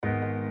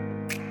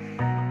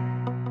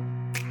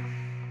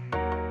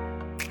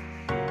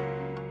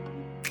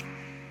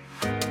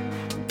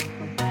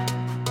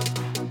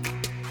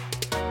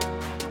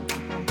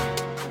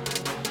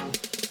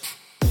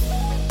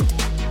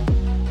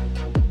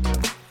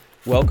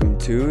Welcome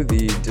to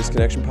the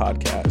Disconnection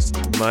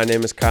Podcast. My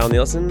name is Kyle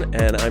Nielsen,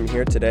 and I'm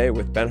here today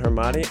with Ben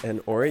Harmati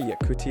and Ori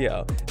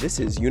Yakutiel. This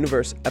is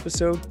Universe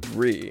Episode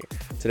 3.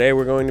 Today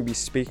we're going to be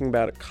speaking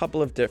about a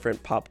couple of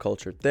different pop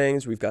culture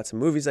things. We've got some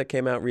movies that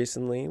came out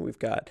recently. We've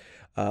got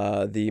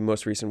the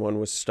most recent one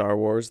was Star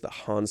Wars, the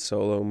Han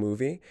Solo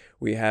movie.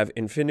 We have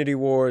Infinity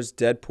Wars,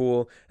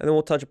 Deadpool, and then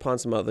we'll touch upon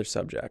some other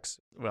subjects.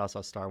 We also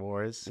saw Star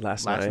Wars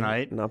Last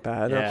night. Not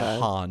bad, not bad.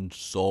 Han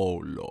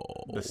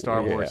Solo. The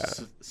Star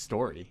Wars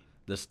story.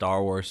 The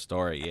Star Wars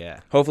story,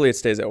 yeah. Hopefully it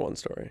stays at one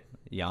story.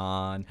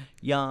 Yan.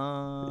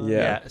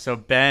 Yeah. So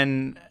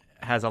Ben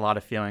has a lot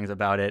of feelings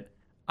about it.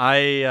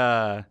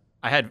 I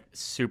had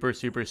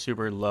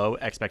super low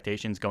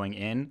expectations going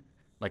in,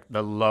 like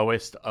the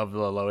lowest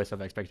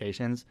of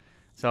expectations.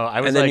 So I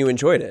was And then you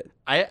enjoyed it.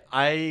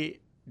 I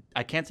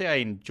can't say I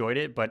enjoyed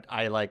it, but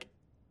I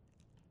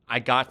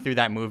got through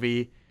that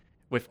movie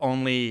with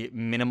only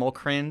minimal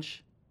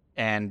cringe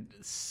and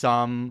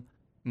some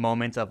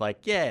moments of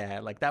like, yeah,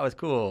 like that was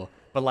cool.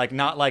 But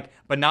not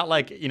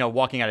like, you know,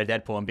 walking out of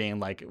Deadpool and being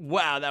like,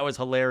 wow, that was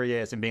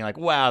hilarious, and being like,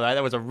 wow,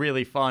 that was a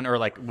really fun, or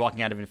like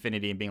walking out of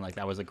Infinity and being like,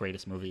 that was the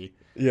greatest movie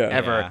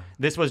ever. Yeah.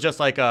 This was just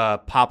like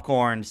a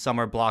popcorn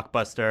summer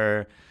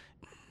blockbuster.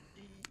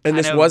 And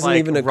this kind of wasn't like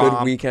even a romp.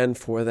 good weekend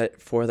for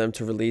them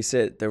to release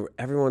it.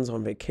 Everyone's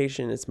on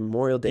vacation. It's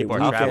Memorial Day People are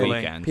weekend.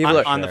 traveling. People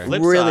are on the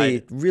flip really,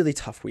 side, really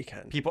tough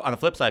weekend. people on the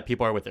flip side,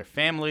 people are with their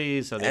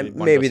families, so they And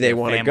wanna maybe go see they a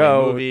want to family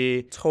go.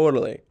 movie.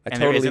 Totally, I And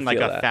totally there isn't like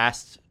feel a that.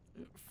 Fast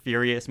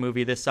Furious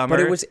movie this summer.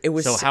 But it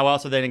was So how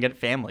else are they gonna get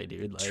family,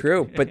 dude? Like,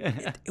 true. But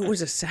it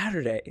was a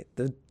Saturday.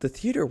 The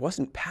theater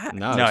wasn't packed.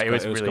 No, No, it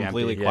was really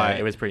completely empty. quiet.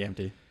 Yeah, it was pretty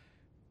empty.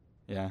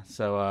 Yeah.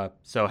 So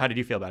how did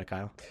you feel about it,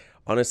 Kyle?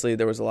 Honestly,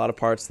 there was a lot of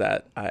parts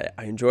that I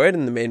enjoyed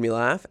and that made me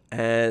laugh,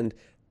 and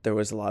there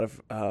was a lot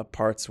of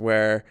parts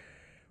where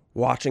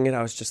watching it,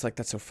 I was just like,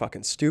 that's so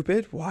fucking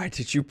stupid. Why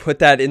did you put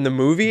that in the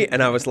movie?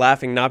 And I was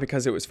laughing not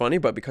because it was funny,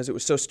 but because it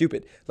was so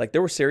stupid. Like,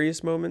 there were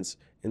serious moments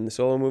in the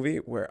Solo movie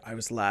where I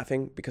was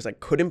laughing because I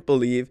couldn't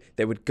believe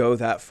they would go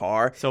that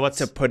far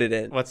to put it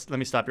in. Let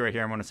me stop you right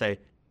here. I'm going to say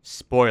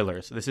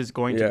spoilers. This is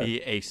going to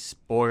be a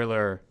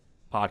spoiler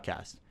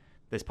podcast.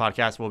 This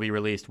podcast will be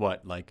released,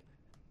 like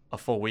a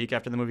full week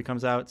after the movie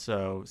comes out.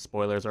 So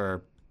spoilers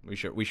are... We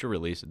should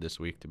release it this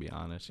week, to be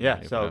honest. Yeah,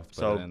 If we so have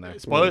to put it in there.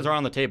 spoilers are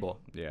on the table.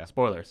 Yeah.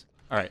 Spoilers.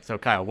 All right, so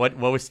Kyle, what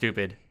was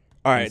stupid?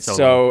 All in right,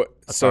 Solo,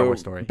 a Star so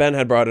Wars story? Ben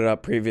had brought it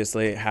up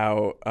previously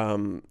how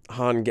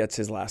Han gets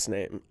his last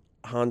name.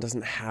 Han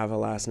doesn't have a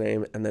last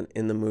name, and then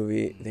in the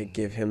movie they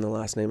give him the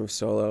last name of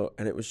Solo,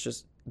 and it was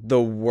just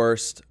the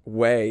worst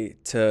way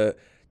to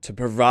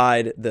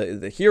provide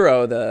the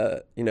hero,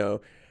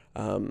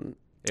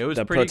 It was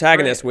the pretty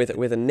protagonist great.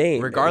 with a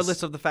name.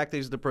 Regardless of the fact that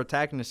he's the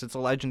protagonist, it's a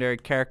legendary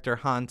character,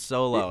 Han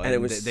Solo. Yeah, and it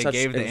was they such-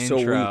 gave the it was so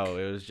intro. weak.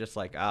 It was just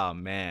like, oh,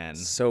 man.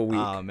 So weak.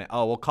 Oh, man.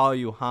 Oh, we'll call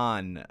you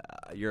Han.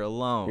 You're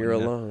alone. You're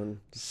alone.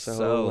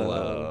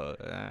 Solo.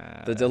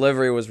 The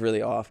delivery was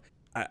really off.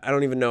 I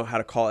don't even know how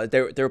to call it.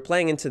 They were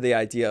playing into the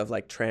idea of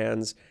like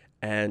trans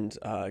and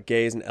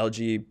gays and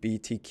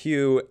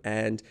LGBTQ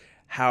and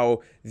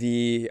how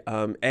the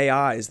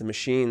AIs, the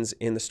machines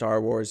in the Star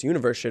Wars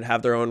universe should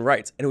have their own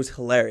rights. And it was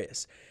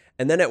hilarious.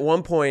 And then at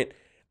one point,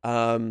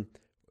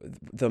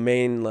 the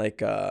main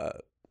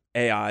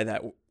AI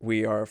that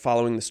we are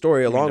following the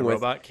story along the with.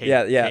 Robot?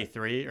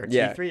 K3 or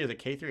Yeah. T3? Is it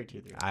K3 or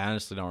T3? I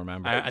honestly don't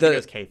remember. I think it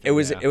was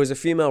K3. It was a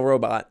female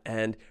robot,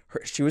 and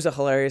she was a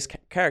hilarious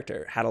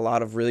character. Had a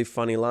lot of really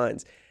funny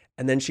lines.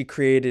 And then she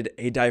created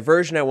a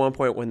diversion at one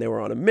point when they were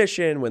on a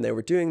mission, when they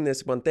were doing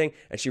this one thing,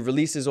 and she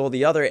releases all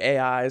the other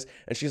AIs,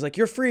 and she's like,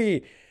 "You're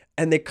free."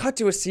 And they cut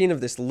to a scene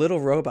of this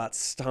little robot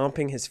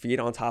stomping his feet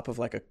on top of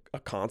like a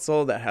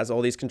console that has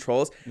all these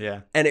controls.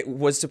 Yeah. And it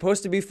was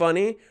supposed to be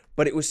funny,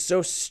 but it was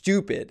so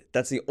stupid.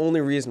 That's the only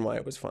reason why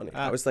it was funny.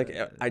 I was like,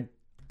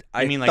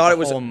 I mean, like thought the it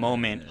was whole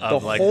moment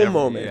of the like whole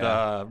moment.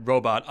 the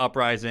robot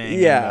uprising,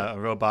 Yeah. and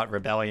the robot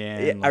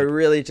rebellion. I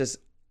really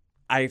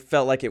I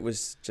felt like it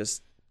was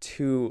just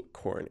too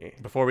corny.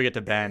 Before we get to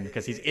Ben,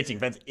 because he's itching.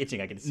 Ben's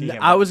itching. I can see him.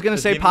 I was going to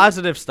Just say give me-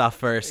 positive stuff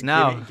first.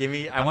 No. Give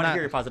me. I want to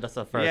hear your positive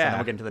stuff first, and Yeah. then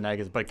we'll get into the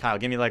negatives. But Kyle,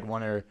 give me like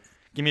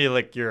give me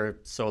like your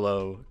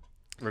Solo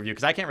review,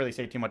 because I can't really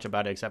say too much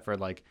about it except for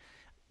like,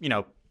 you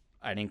know,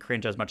 I didn't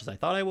cringe as much as I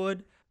thought I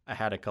would. I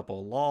had a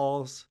couple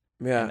lulls.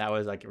 Yeah. And that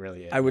was like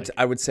really it. I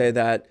would say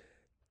that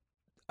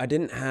I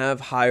didn't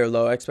have high or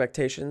low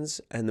expectations,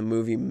 and the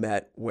movie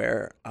met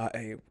where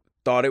I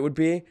thought it would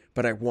be,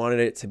 but I wanted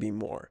it to be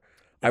more.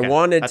 Okay, I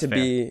wanted that's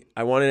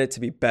it to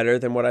be better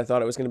than what I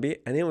thought it was going to be,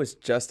 and it was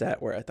just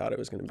at where I thought it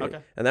was going to be.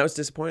 Okay. And that was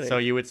disappointing. So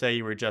you would say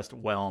you were just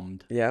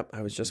whelmed. Yeah,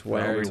 I was just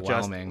Very whelmed.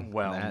 just whelming.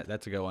 whelmed.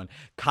 That's a good one.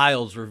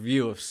 Kyle's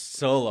review of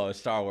Solo, a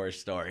Star Wars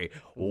story.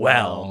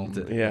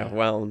 Whelmed. Yeah,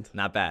 whelmed.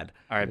 Not bad.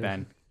 All right,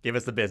 Ben, give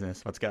us the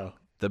business. Let's go.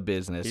 The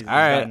business. He's All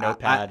right. got a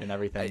notepad and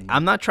everything.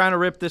 I'm not trying to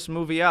rip this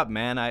movie up,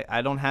 man.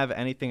 I don't have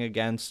anything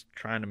against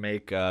trying to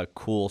make a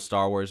cool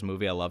Star Wars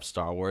movie. I love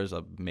Star Wars.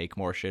 I'll make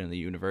more shit in the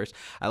universe.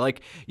 I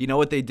like, you know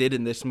what they did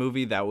in this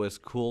movie that was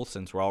cool,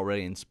 since we're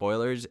already in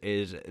spoilers,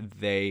 is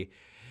they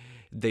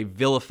they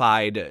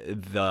vilified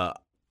the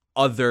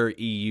other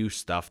EU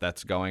stuff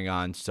that's going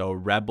on. So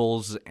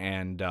Rebels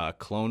and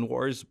Clone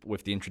Wars,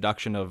 with the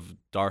introduction of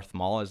Darth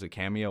Maul as a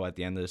cameo at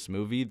the end of this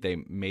movie, they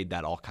made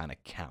that all kind of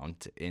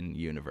count in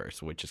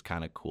universe, which is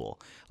kind of cool.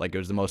 Like, it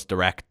was the most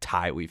direct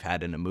tie we've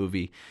had in a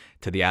movie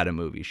to the out of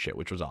movie shit,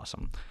 which was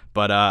awesome.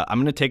 But I'm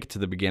going to take it to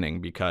the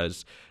beginning,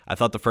 because I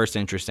thought the first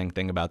interesting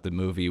thing about the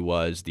movie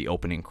was the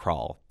opening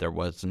crawl. There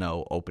was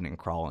no opening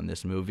crawl in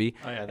this movie.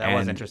 Oh yeah, that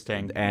was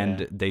interesting.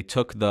 And they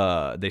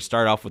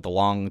started off with a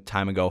long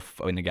time ago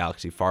in a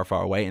galaxy far,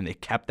 far away, and they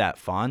kept that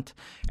font,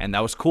 and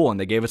that was cool. And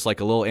they gave us like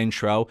a little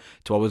intro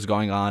to what was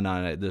going on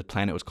the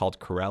planet. Was called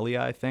Corellia,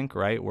 I think,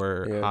 right,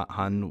 where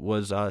Han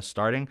was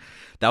starting.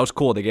 That was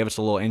cool. They gave us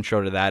a little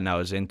intro to that, and I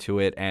was into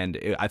it.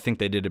 And I think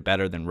they did it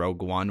better than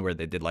Rogue One, where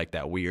they did like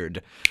that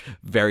weird,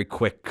 very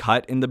quick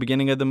cut in the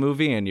beginning of the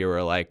movie, and you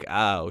were like,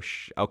 oh,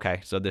 okay,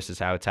 so this is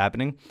how it's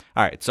happening.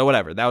 All right, so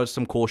whatever. That was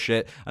some cool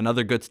shit.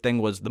 Another good thing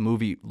was the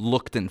movie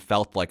looked and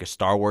felt like a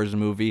Star Wars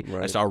movie.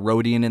 Right. I saw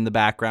Rodian in the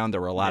background.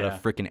 There were a lot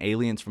of freaking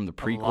aliens from the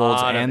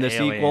prequels and the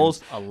sequels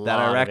that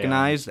I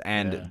recognized,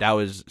 and that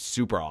was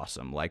super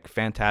awesome. Like,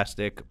 fantastic.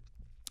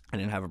 I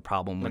didn't have a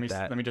problem with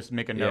that. Let me just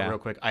make a note real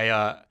quick.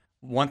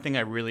 One thing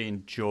I really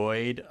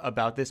enjoyed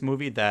about this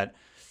movie that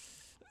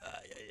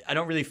I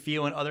don't really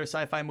feel in other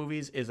sci-fi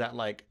movies is that,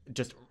 like,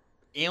 just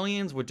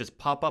aliens would just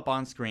pop up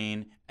on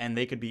screen and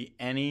they could be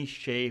any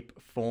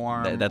shape,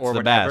 form, that's or the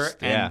whatever,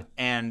 best.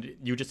 and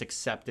you just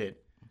accept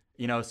it.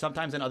 You know,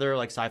 sometimes in other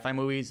like sci-fi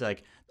movies,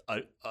 like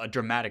a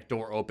dramatic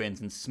door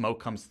opens and smoke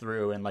comes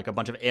through and like a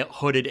bunch of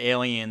hooded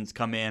aliens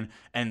come in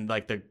and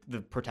like the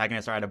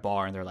protagonists are at a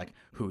bar and they're like,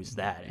 who's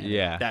that?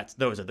 And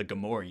those are the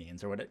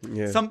Gamorreans or whatever.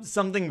 Yeah.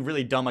 Something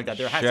really dumb like that.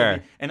 There has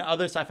to be, in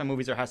other sci-fi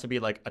movies, there has to be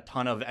like a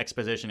ton of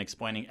exposition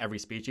explaining every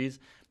species.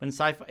 But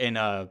in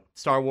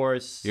Star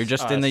Wars, you're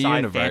just in the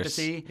universe.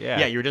 Fantasy,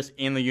 you're just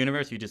in the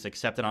universe. You just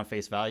accept it on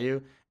face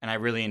value. And I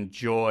really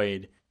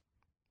enjoyed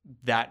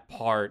that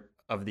part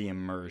of the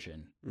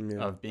immersion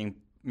of being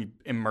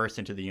immersed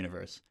into the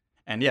universe.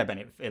 And yeah,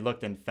 Ben, it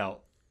looked and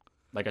felt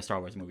like a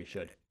Star Wars movie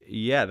should.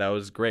 Yeah, that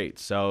was great.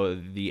 So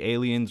the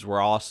aliens were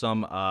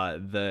awesome.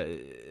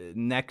 The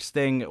next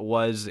thing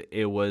was,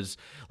 it was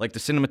like the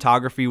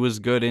cinematography was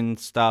good and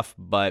stuff,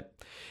 but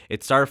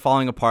it started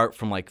falling apart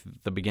from like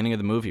the beginning of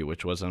the movie,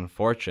 which was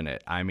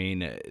unfortunate. I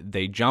mean,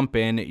 they jump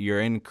in,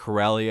 you're in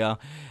Corellia,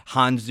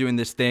 Han's doing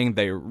this thing,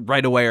 they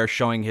right away are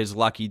showing his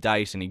lucky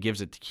dice and he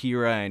gives it to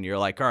Kira, and you're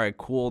like, all right,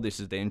 cool, this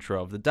is the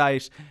intro of the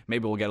dice.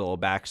 Maybe we'll get a little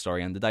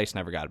backstory on the dice.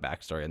 Never got a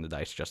backstory on the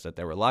dice, just that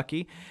they were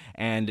lucky.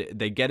 And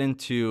they get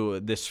into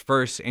this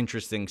first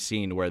interesting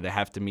scene where they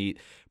have to meet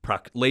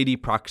Lady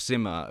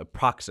Proxima,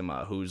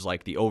 who's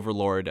like the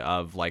overlord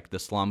of like the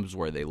slums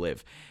where they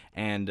live.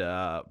 And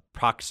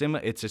Proxima,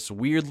 it's this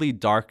weirdly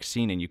dark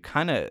scene, and you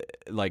kind of,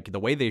 like, the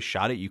way they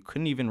shot it, you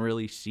couldn't even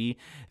really see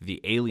the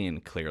alien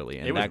clearly.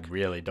 And it was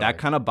really dark.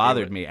 That kind of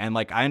bothered me. And,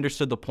 like, I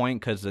understood the point,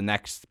 because the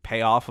next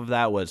payoff of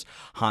that was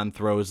Han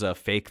throws a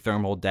fake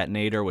thermal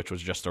detonator, which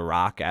was just a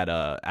rock at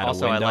a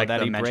also, window I like that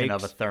the he mention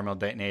breaks. of a thermal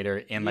detonator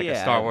in, like, a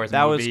Star Wars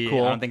that movie. Was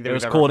cool. I don't think it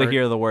was cool to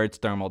hear the words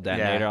thermal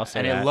detonator. I'll say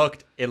and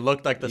that. it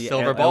looked like the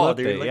silver ball,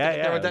 dude.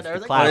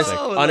 Like,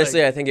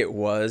 Honestly, I think it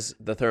was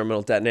the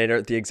thermal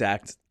detonator, the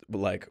exact,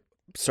 like,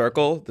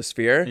 circle, the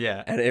sphere,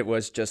 and it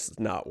was just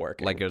not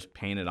working. Like it was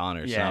painted on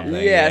or something.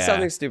 something. Yeah,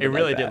 something stupid. It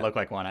really like did that. look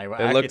like one. I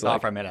actually thought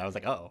for a minute, I was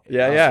like, oh,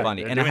 yeah.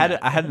 Funny. And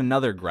I had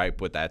another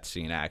gripe with that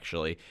scene,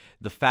 actually.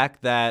 The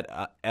fact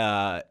that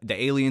the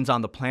aliens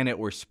on the planet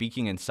were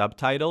speaking in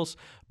subtitles,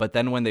 but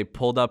then when they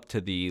pulled up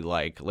to the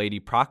like Lady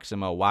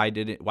Proxima, why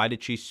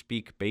did she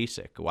speak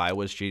basic? Why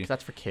was she?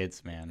 That's for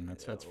kids, man.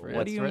 That's for.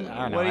 What do you?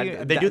 I don't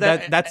know. They do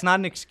that. That's not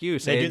an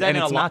excuse. They do that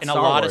in a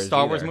lot of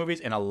Star Wars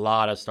movies. In a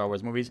lot of Star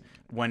Wars movies,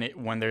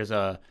 when there's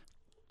an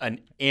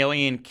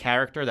alien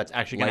character that's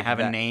actually going to have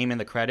a name in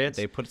the credits,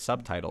 they put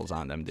subtitles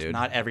on them, dude.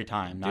 Not every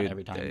time. Not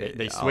every time.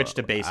 They switched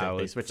to basic.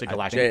 They switched to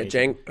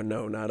Galactic.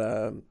 No, not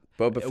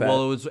Boba Fett.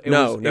 Well,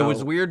 it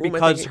was weird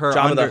because her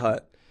Jabba the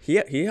Hutt.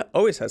 He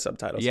always has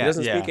subtitles. Yeah, he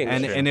doesn't speak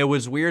English. And it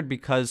was weird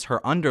because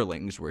her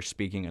underlings were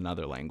speaking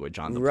another language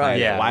on the planet.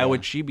 Yeah, why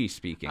would she be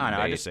speaking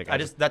basic?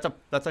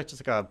 That's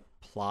just like a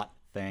plot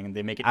thing.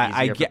 They make it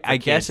easier for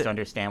kids to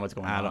understand what's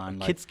going on.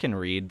 Kids can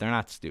read. They're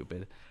not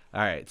stupid. All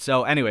right.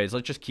 So anyways,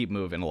 let's just keep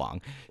moving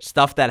along.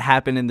 Stuff that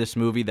happened in this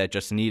movie that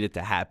just needed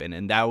to happen.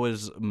 And that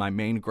was my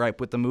main gripe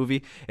with the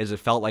movie, is it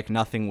felt like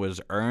nothing was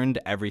earned.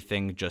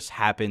 Everything just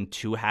happened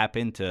to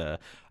happen to,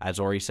 as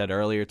Ori said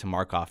earlier, to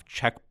mark off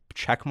check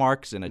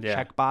marks in a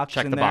checkbox.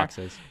 Check in the there.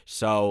 boxes.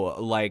 So,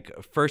 like,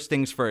 first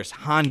things first,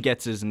 Han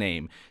gets his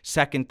name.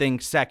 Second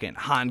things second,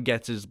 Han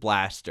gets his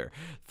blaster.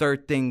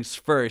 Third things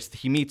first,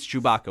 he meets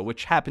Chewbacca,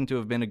 which happened to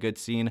have been a good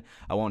scene.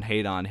 I won't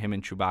hate on him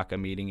and Chewbacca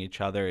meeting each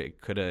other.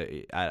 It could have,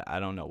 I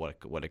don't know what it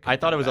could have. I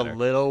thought it was better. A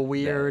little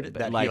weird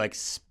that he like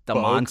spoke the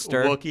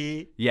monster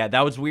Wookiee. Yeah,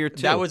 that was weird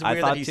too. That was weird.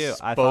 I thought that he too.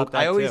 Spoke. I thought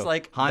that I always too.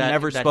 like Han that,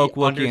 never that spoke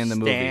he Wookiee in the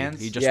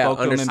movie. He just spoke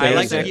to him in basic. I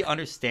like that he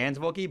understands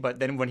Wookiee, but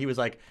then when he was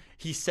like,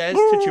 he says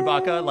to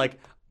Chewbacca, like,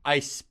 I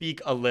speak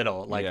a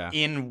little, like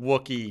in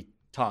Wookiee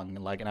tongue,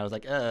 like, and I was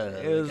like,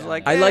 It was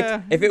like, I liked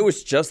Yeah. if it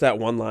was just that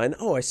one line.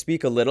 Oh, I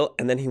speak a little,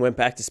 and then he went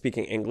back to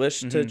speaking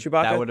English to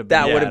Chewbacca. That would've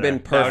been would have better.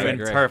 been That would've perfect.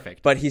 been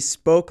perfect. But he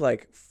spoke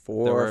like There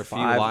 4 were or a few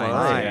 5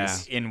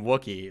 lines, yeah. in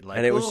Wookiee, like,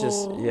 And it was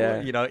just-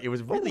 yeah. you know, it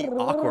was really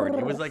awkward.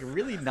 It was like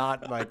really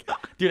not like,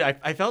 dude,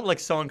 I felt like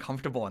so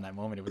uncomfortable in that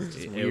moment. It was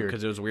just weird.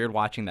 Because it was weird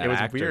watching that It was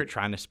actor weird.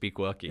 trying to speak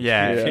Wookiee.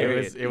 Yeah,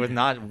 Period. it was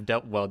not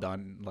dealt well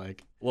done.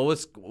 Like, What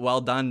was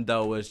well done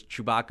though was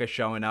Chewbacca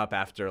showing up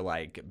after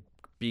like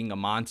being a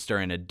monster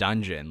in a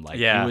dungeon. Like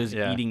Yeah, he was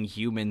yeah. eating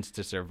humans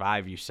to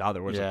survive. You saw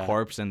there was Yeah. a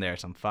corpse in there,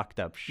 some fucked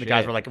up shit. the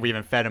guys were like, we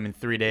haven't fed him in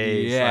 3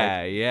 days.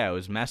 yeah, like, yeah, it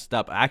was messed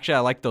up. Actually, I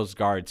like those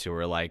guards who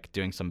were like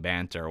doing some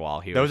banter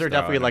while he was those are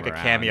definitely throwing like him a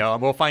around. cameo.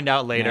 We'll find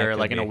out later, it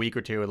like could in a be. week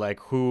or two, like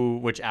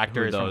which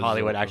actors from those-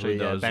 Hollywood who actually.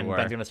 those Ben's were.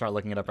 gonna start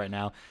looking it up right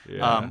now.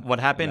 Yeah.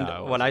 What happened?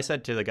 No, it what I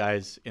said to the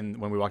guys when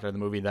we walked out of the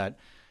movie, that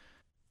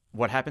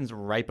what happens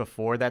right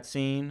before that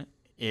scene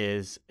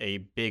is a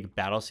big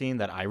battle scene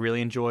that I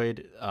really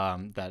enjoyed.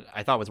 That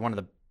I thought was one of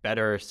the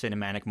better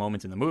cinematic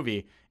moments in the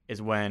movie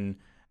is when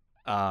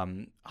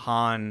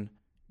Han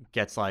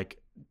gets like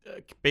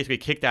basically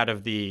kicked out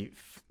of the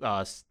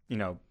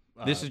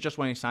This is just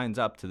when he signs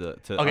up to the.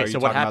 To, okay, are so you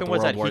what talking about happened the was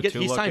World that War he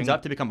II signs looking?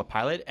 up to become a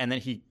pilot, and then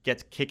he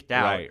gets kicked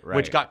out, Right,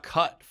 which right. got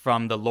cut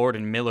from the Lord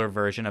and Miller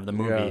version of the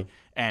movie, Yeah.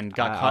 and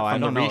got Oh, cut I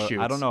from the don't know. reshoots.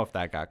 I don't know if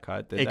that got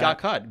cut. Did It that? got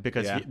cut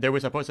because Yeah. there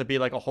was supposed to be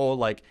like a whole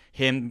like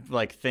him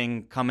like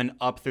thing coming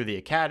up through the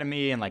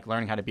academy and like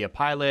learning how to be a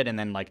pilot and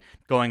then like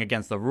going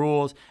against the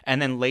rules.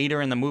 And then later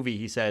in the movie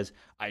he says,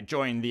 I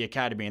joined the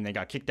academy and they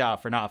got kicked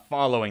out for not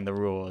following the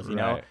rules, you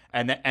know?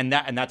 Right. And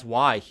that's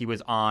why he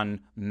was on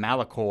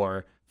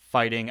Malachor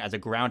fighting as a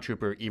ground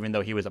trooper even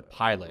though he was a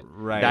pilot.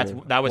 Right.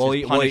 That was well,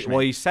 his he, punishment. well,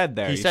 he said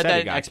there. He said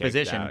that in got kicked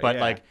exposition, out, but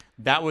yeah. like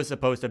that was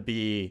supposed to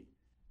be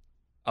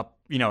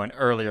an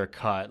earlier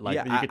cut. Like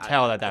Yeah, you could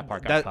tell that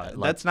part got cut.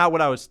 Like, that's not what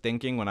I was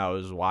thinking when I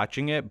was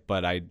watching it,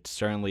 but I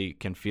certainly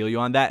can feel you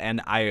on that. And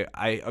I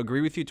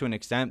agree with you to an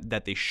extent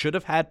that they should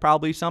have had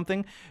probably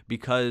something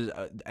because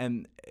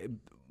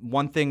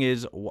one thing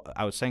is,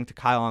 I was saying to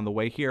Kyle on the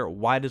way here,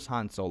 why does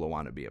Han Solo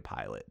want to be a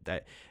pilot?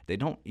 That they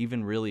don't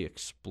even really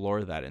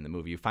explore that in the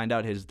movie. You find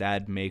out his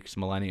dad makes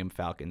Millennium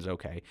Falcons,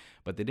 okay,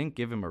 but they didn't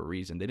give him a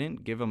reason. They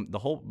didn't give him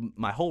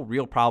my whole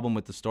real problem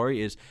with the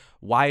story is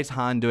why is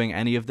Han doing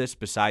any of this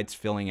besides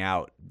filling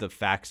out the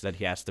facts that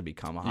he has to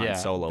become a Han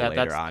Solo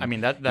later on? I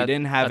mean, that he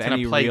didn't have that's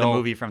gonna any plague real the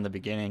movie from the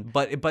beginning.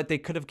 But they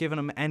could have given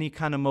him any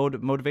kind of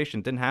motivation.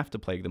 It didn't have to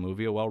plague the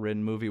movie. A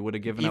well-written movie would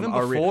have given Even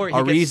him before he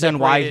a gets reason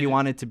why he separated-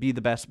 wanted to be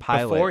the best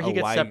pilot. Before he or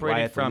gets why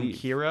separated had to from leave.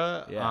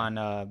 Kira Yeah.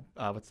 on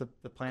what's the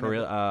planet?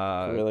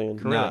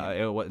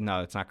 Carillion.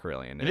 No, it's not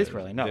Carillion. It is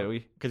Carillion. No, Did we?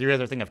 because you guys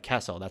are thinking of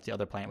Kessel. That's the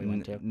other planet we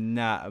went to.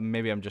 Nah,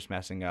 maybe I'm just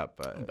messing up.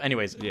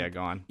 Anyways, yeah,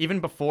 go on. even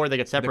before they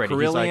get The separated, he's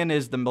like, Carillion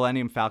is the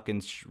Millennium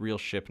Falcon's real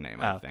ship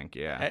name, I Oh. think.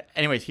 Yeah.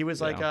 Anyways, he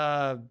was like,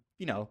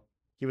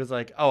 he was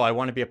like, oh, I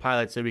want to be a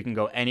pilot so we can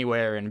go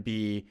anywhere and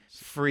be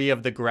free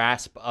of the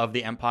grasp of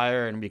the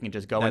Empire, and we can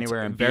just go That's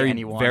anywhere and very, be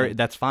anyone. very.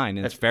 That's fine.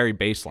 It's very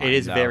baseline. It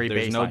is though. very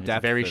There's baseline. no It's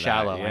depth very to that,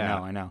 shallow.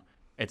 yeah. I know.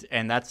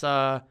 That's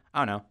I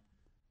don't know.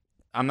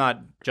 I'm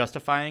not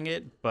justifying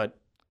it, but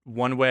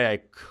one way I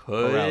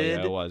could.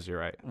 Corellia, it was. You're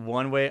right.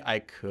 One way I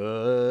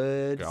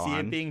could Go see on.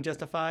 it being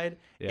justified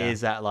Yeah.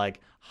 is that like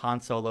Han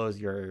Solo's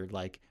your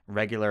like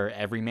regular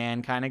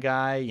everyman kind of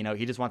guy. You know,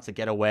 he just wants to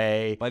get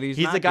away. But he's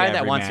the not guy the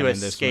that wants to everyman in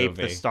this escape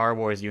the movie. Star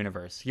Wars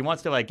universe. He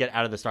wants to like get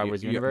out of the Star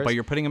Wars universe. But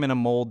you're putting him in a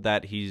mold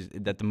that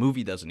the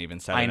movie doesn't even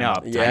set I him know.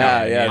 up. to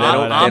Yeah, be. yeah, You they know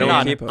don't- what I they mean?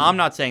 don't keep him. I'm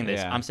not saying this.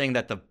 Yeah. I'm saying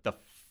that the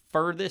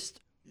furthest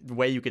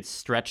way you could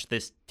stretch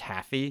this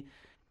taffy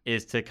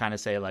is to kind of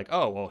say like,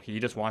 oh, well, he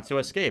just wants to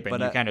escape, and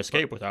But, you can't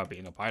escape without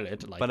being a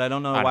pilot. Like, But I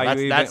don't know I why don't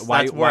know, you that's- even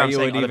that's where why I'm you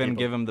saying would other even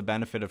people- give him the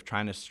benefit of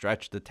trying to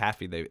stretch the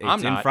taffy. It's I'm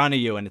in not. front of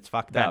you and it's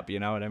fucked That- up. You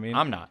know what I mean?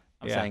 I'm not.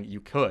 I'm Yeah. saying you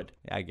could.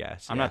 I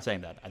guess. I'm yeah. not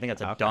saying that. I think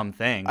that's a Okay. dumb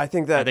thing. I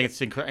think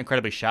it's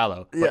incredibly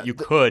shallow. Yeah, But you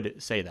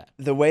could say that.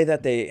 The way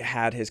that they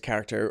had his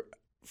character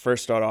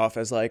first start off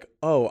as like,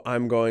 oh,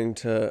 I'm going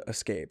to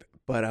escape,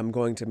 but I'm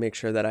going to make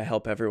sure that I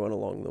help everyone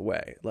along the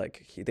way.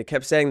 Like they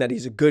kept saying that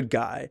he's a good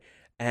guy.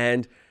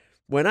 And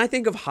when I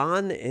think of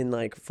Han in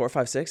like 4,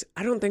 5, 6,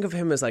 I don't think of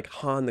him as like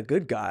Han the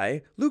good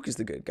guy. Luke is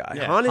the good guy.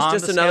 Yeah, Han is Han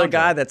just the another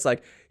scoundrel. guy that's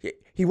like,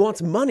 he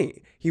wants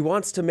money. He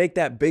wants to make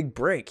that big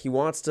break. He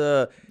wants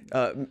to,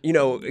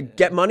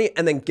 get money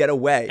and then get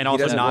away. And He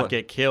also doesn't not want-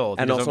 get killed.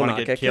 and He doesn't also want not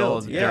to get get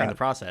killed killed. during Yeah. the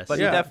process. But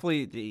Yeah. he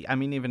definitely, I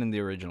mean, even in the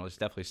original, he's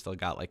definitely still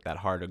got like that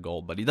heart of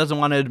gold, but he doesn't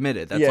want to admit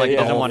it. That's Yeah, like yeah.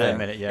 the doesn't whole want to thing.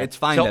 admit it. Yeah, It's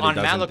fine So that he on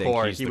doesn't think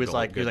Malachor, he's he the was gold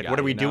like, good what guy,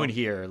 are we you know? doing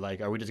here?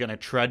 Like, are we just gonna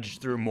trudge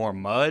through more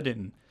mud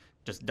and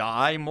just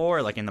die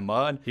more, like in the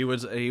mud? He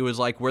was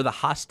like, we're the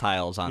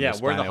hostiles on Yeah,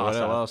 this we're the planet. What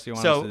hostile. else do you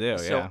want so, us to do?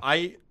 So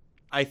Yeah.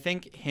 I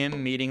think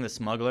him meeting the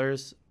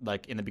smugglers,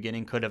 like in the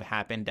beginning, could have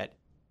happened at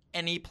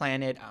any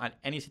planet, on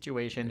any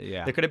situation.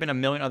 Yeah. There could have been a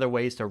million other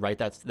ways to write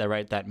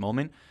that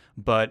moment,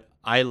 but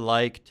I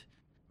liked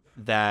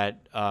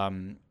that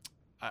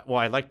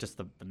I like just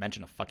the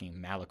mention of fucking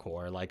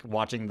Malachor. Like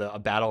watching a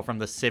battle from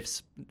the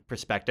Sith's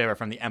perspective or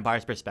from the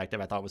Empire's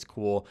perspective, I thought was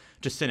cool,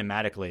 just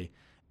cinematically.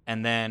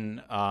 And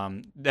then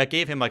that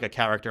gave him like a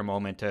character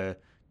moment to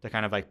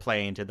kind of like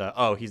play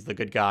into he's the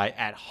good guy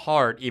at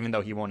heart, even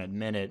though he won't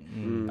admit it.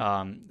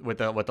 With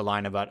the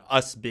line about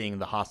us being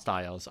the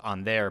hostiles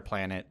on their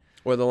planet.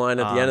 Or the line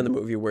at the end of the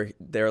movie where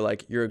they're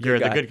like, "You're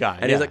the good guy,"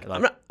 and he's like,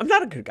 "I'm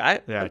not a good guy."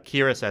 Yeah,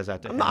 Kira says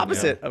that to him. I'm the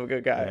opposite of a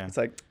good guy. Yeah. It's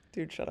like,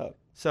 dude, shut up.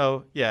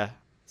 So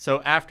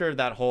after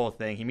that whole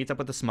thing, he meets up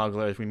with the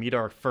smugglers. We meet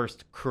our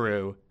first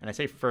crew, and I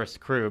say first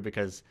crew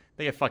because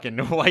they get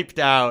fucking wiped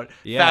out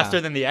faster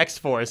than the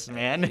X-Force,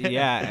 man.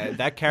 Yeah,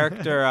 that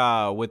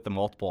character with the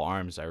multiple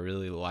arms, I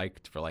really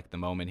liked for like the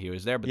moment he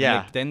was there. But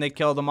then they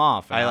killed him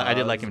off. I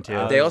did like him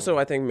too. They also,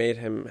 I think, made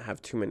him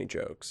have too many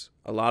jokes.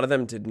 A lot of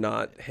them did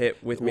not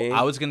hit with me.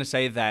 I was going to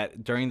say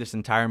that during this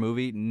entire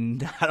movie,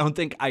 I don't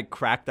think I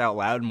cracked out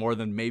loud more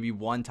than maybe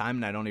one time,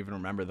 and I don't even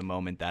remember the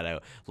moment that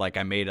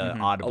I made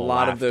an audible A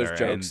lot laughter, of those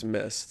jokes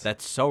missed.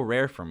 That's so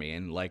rare for me,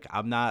 and like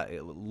I'm not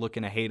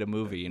looking to hate a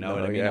movie, you know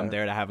what I mean? I'm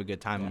there to have a good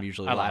time. I'm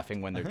usually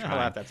laughing when they're trying. I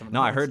laughed at some of the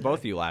I moments. heard both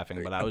of you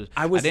laughing, but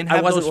I wasn't didn't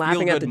have those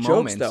laughing at the feel-good jokes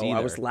moments though. either.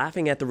 I was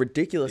laughing at the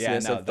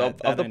ridiculousness of the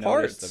I noticed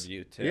parts. of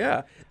you too.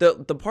 Yeah,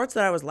 the parts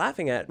that I was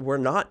laughing at were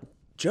not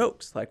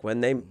jokes. Like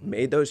when they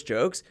made those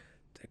jokes,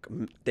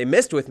 they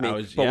missed with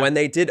me. But when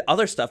they did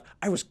other stuff,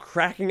 I was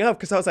cracking up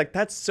because I was like,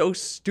 "That's so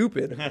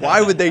stupid.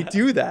 Why would they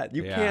do that?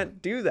 You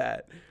can't do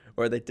that."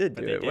 Or they did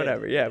do it.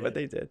 Whatever. Yeah, but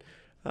they did.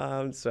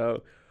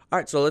 So. All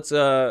right, so let's.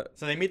 So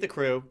they meet the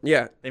crew.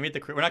 Yeah. They meet the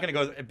crew. We're not going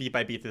to go beat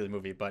by beat through the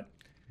movie, but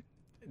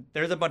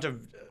there's a bunch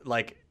of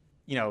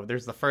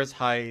there's the first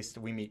heist.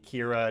 We meet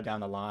Kira down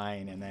the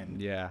line, and then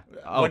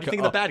what do you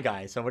think of the bad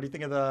guy? So what do you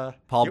think of the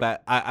Paul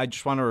Bettany? I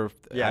just want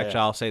to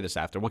I'll say this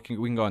after. We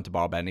can go into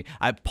Paul Bettany.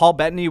 Paul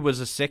Bettany was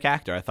a sick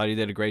actor. I thought he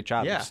did a great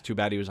job. It's too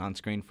bad he was on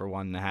screen for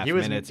 1.5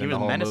 minutes in the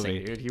whole menacing,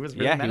 movie. Dude. He was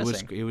really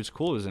menacing. He was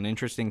cool. He was an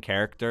interesting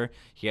character.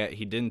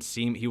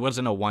 He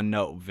wasn't a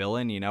one-note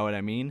villain. You know what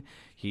I mean?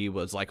 He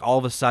was like all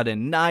of a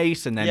sudden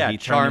nice, and then he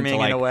turned into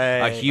like in a way,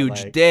 a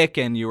huge dick,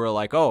 and you were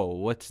like, "Oh,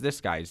 what's this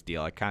guy's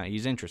deal?" Like,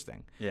 he's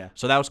interesting. Yeah.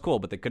 So that was cool,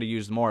 but they could have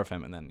used more of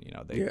him, and then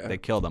they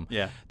killed him.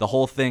 Yeah. The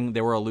whole thing,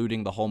 they were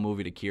alluding the whole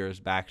movie to Kira's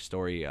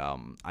backstory.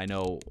 I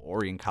know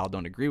Ori and Kyle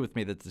don't agree with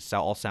me that this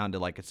all sounded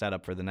like a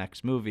setup for the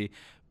next movie,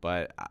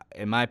 but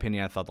in my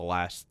opinion, I thought the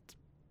last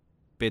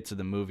bits of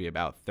the movie,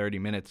 about 30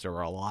 minutes, there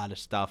were a lot of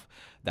stuff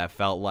that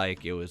felt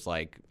like it was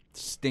like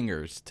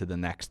stingers to the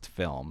next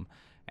film.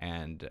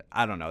 And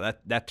I don't know,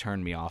 that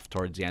turned me off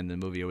towards the end of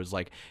the movie. It was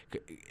like,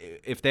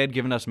 if they had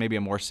given us maybe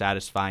a more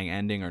satisfying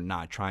ending or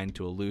not trying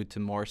to allude to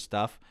more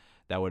stuff,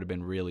 that would have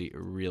been really,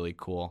 really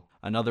cool.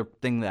 Another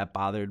thing that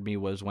bothered me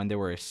was when they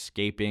were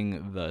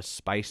escaping the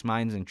spice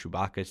mines and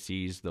Chewbacca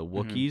sees the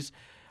Wookiees.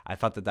 I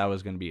thought that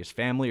was going to be his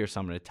family or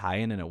someone to tie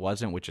in, and it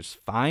wasn't, which is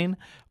fine.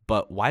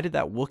 But why did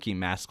that Wookiee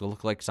mask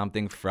look like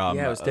something from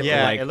it looked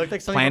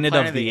like something Planet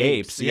from of the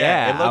Apes?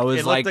 Yeah, it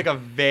looked like a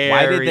very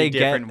why did they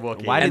different get,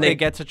 Wookiee. Why did they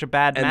get such a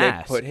bad mask? And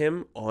they put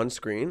him on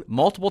screen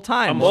multiple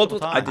times.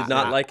 I did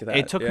not like that.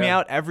 It took me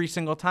out every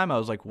single time. I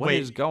was like, what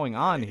is going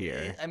on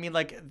here? I mean,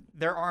 like,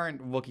 there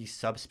aren't Wookiee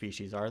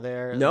subspecies, are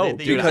there? No,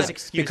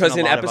 because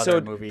in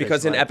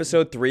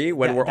episode 3,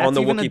 when we're on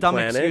the Wookiee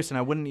planet, excuse, and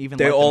I wouldn't even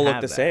they let all them look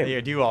have the that.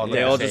 same.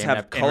 They all just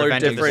have color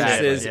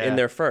differences in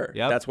their fur.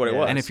 Yep. That's what it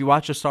was. And if you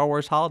watch a Star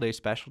Wars Holiday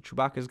Special,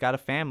 Chewbacca's got a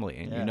family,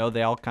 and you know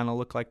they all kind of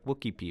look like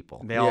Wookiee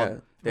people. They all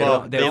they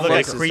look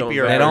like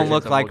creepier. They don't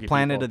look like Wookiee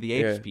Planet people. of the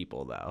Apes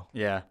people, though.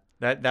 Yeah.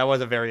 That was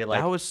a very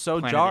that was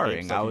so Planet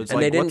jarring. I was and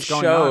like, they didn't what's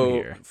going on show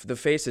here? the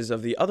faces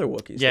of the other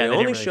Wookiees. Yeah, they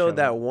only showed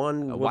that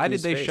one. Why did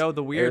Wookiee's they face. show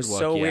the weird It was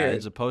so Wookiee weird.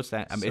 as opposed to?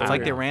 I mean, So it's like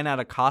weird. they ran out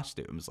of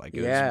costumes. Like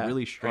it was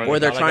really strange. Or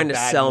they're got, trying a to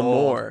bad sell mold.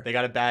 more. They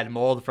got a bad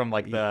mold from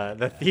like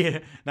the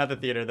theater, not the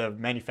theater, the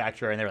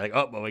manufacturer, and they were like,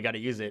 oh, well, we got to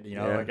use it. You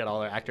know, we got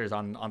all our actors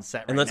on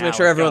set. And right let's now. make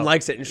sure everyone go.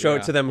 likes it and show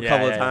it to them a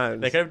couple of times.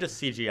 They could have just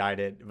CGI'd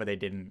it, but they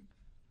didn't.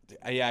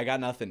 Yeah, I got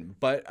nothing.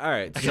 But all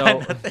right, so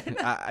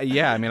I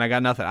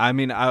got nothing. I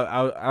mean,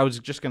 I was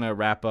just gonna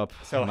wrap up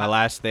my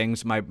last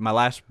things. My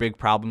last big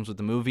problems with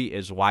the movie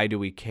is why do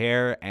we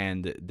care?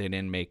 And they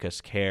didn't make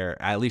us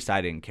care. At least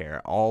I didn't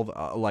care. All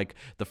like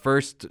the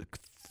first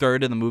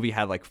third of the movie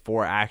had like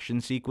 4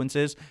 action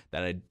sequences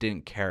that I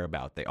didn't care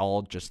about. They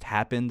all just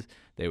happened.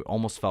 They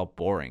almost felt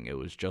boring. It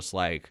was just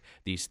like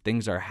these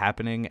things are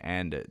happening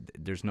and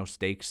there's no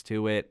stakes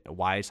to it.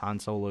 Why is Han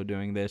Solo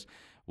doing this?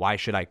 Why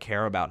should I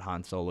care about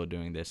Han Solo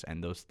doing this?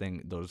 And those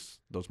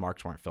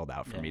marks weren't filled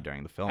out for me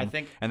during the film.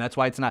 And that's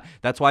why it's not.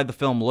 That's why the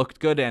film looked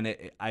good, and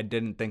I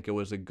didn't think it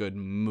was a good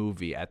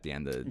movie at the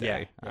end of the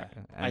day.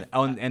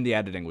 And the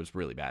editing was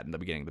really bad in the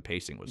beginning. The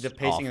pacing was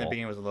awful. In the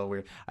beginning was a little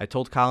weird. I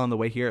told Colin the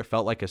way here, it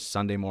felt like a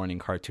Sunday morning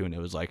cartoon.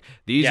 It was like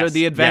these are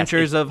the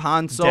adventures of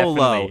Han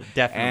Solo,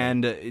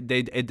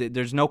 definitely. and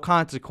there's no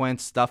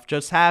consequence. Stuff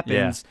just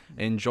happens.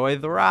 Enjoy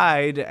the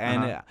ride,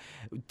 and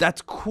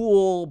that's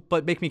cool,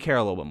 but make me care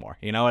a little bit more.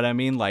 You know what I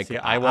mean? Like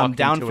I'm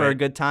down for a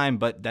good time,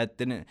 but that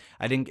didn't.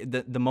 I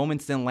didn't. The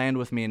moments didn't land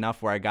with me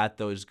enough where I got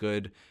those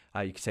good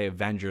you could say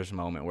Avengers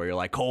moment where you're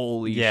like,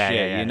 holy Yeah, shit,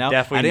 yeah, yeah. you know?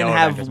 Definitely I didn't no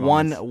have Avengers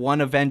one moments.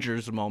 one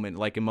Avengers moment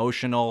like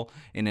emotional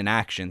in an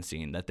action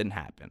scene. That didn't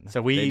happen.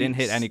 So they didn't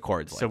hit any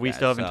chords. So like we that,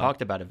 still haven't so-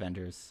 talked about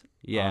Avengers.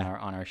 Yeah.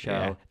 On our show.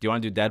 Yeah. Do you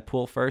want to do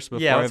Deadpool first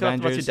before Yeah, let's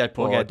Avengers? do Deadpool.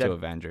 We'll get to Dead-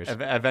 Avengers.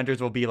 Avengers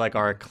will be like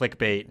our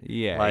clickbait.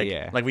 Yeah, like,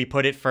 yeah. Like we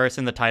put it first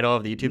in the title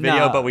of the YouTube video,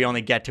 No. but we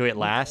only get to it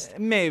last.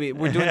 Maybe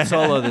we're doing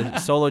Solo. The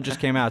Solo just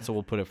came out, so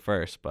we'll put it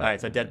first. But All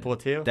right, so Deadpool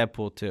 2.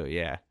 Deadpool 2,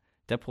 yeah.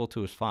 Deadpool 2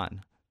 was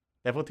fun.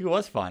 Deadpool 2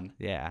 was fun.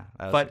 Yeah.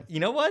 But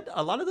you know what?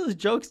 A lot of those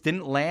jokes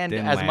didn't land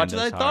Didn't as land much as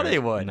I as thought they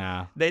hard. would.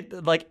 No. They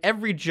like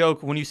every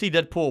joke when you see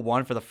Deadpool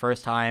 1 for the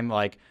first time,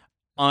 like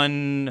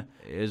it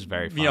is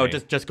very funny. you know,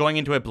 just going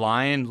into it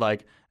blind,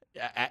 like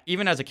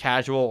even as a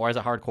casual or as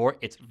a hardcore,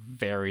 it's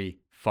very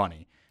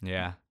funny.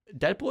 Yeah.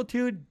 Deadpool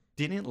 2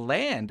 didn't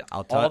land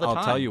I'll all the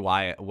time. tell you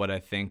why. What I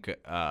think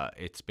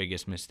its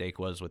biggest mistake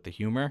was with the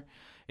humor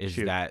is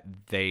Shoot. that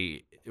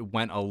they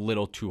went a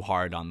little too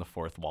hard on the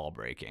fourth wall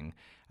breaking.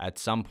 At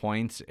some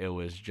points, it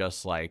was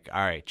just like,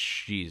 all right,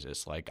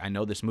 Jesus. Like, I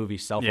know this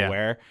movie's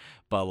self-aware,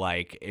 but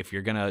like, if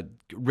you're gonna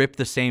rip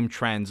the same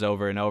trends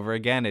over and over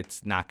again,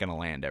 it's not gonna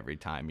land every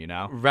time, you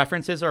know?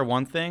 References are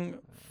one thing,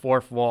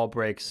 fourth wall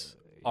breaks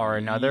are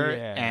another,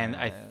 and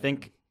I Yeah.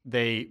 think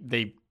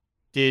they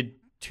did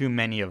too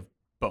many of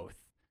both.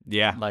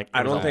 Yeah. Like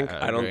I it was don't all- think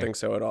I I don't agree. think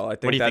so at all. I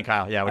think What do you that, think,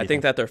 Kyle? Yeah, what do I you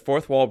think that their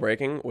fourth wall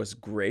breaking was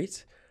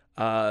great.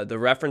 The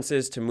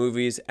references to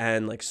movies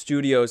and like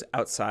studios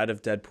outside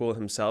of Deadpool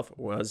himself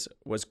was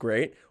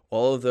great.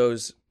 All of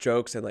those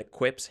jokes and like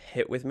quips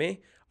hit with me.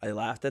 I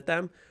laughed at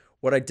them.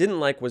 What I didn't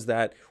like was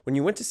that when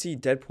you went to see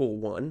Deadpool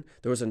 1,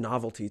 there was a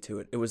novelty to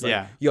it. It was like,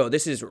 Yeah. yo,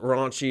 this is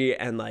raunchy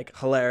and like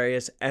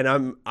hilarious and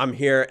I'm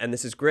here and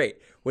this is great.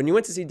 When you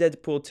went to see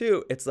Deadpool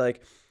 2, it's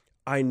like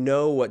I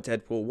know what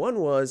Deadpool 1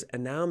 was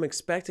and now I'm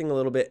expecting a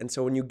little bit. And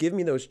so when you give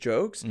me those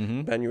jokes,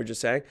 Ben, you were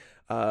just saying,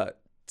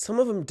 some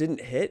of them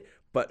didn't hit,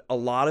 but a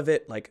lot of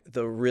it, like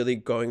the really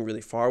going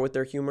really far with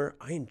their humor,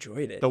 I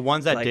enjoyed it. the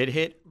ones that Like, did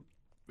hit.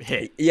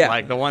 Yeah.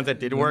 Like the ones that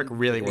did work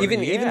really worked.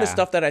 even Yeah. the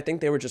stuff that I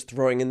think they were just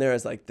throwing in there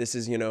as like this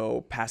is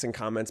passing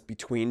comments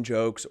between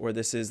jokes or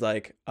this is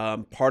like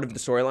part of the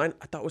storyline,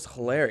 I thought was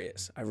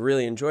hilarious. I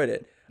really enjoyed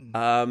it.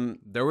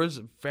 There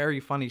was very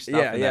funny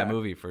stuff in that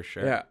movie for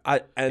sure. Yeah,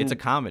 and It's a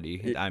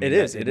comedy. I mean, it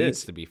is. It It needs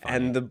is to be funny.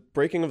 And the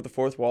breaking of the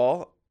fourth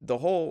wall, the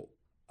whole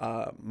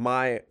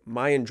my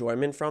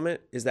enjoyment from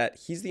it is that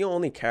he's the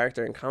only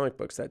character in comic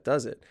books that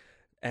does it,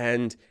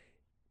 and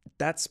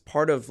that's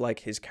part of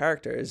like his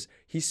character is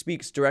he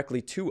speaks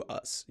directly to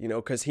us,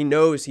 because he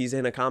knows he's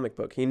in a comic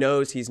book. He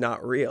knows he's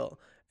not real,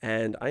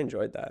 and I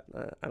enjoyed that.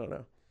 I don't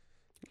know.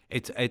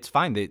 It's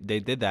fine. They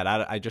did that.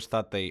 I just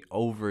thought they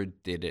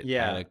overdid it.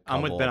 Yeah, at a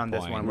I'm with couple Ben of on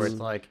this one where points.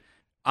 it's like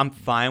I'm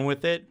fine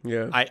with it.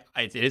 Yeah.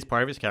 It is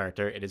part of his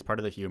character. It is part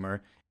of the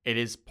humor. It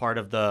is part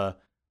of the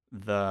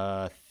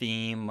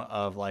theme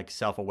of like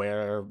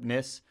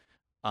self-awareness.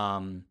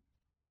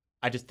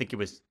 I just think it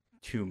was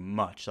too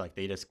much. Like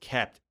they just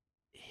kept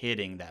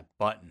hitting that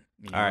button.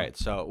 All right,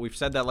 so we've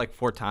said that like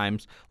 4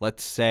 times.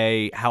 Let's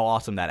say how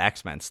awesome that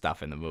X-Men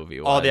stuff in the movie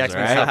was. All the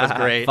X-Men right? stuff was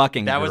great.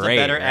 Fucking that was great,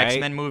 a better right?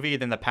 X-Men movie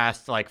than the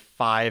past like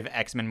 5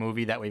 X-Men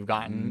movie that we've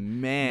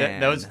gotten.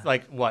 Man, That was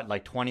like what,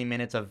 like 20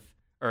 minutes of,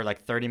 or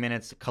like 30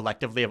 minutes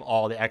collectively of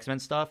all the X-Men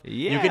stuff.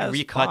 Yeah, you could it's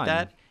recut fun.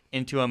 that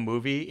into a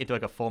movie, into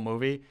like a full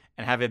movie,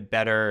 and have it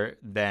better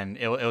than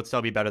it'll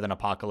still be better than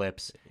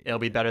Apocalypse. It'll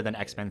be better than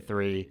X-Men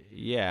 3.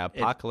 Yeah,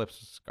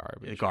 Apocalypse is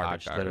garbage.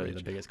 Garbage, Hot literally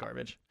the biggest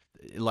garbage.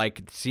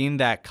 Like seeing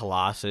that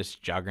Colossus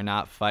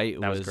Juggernaut fight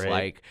That was was great.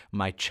 like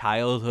my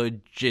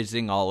childhood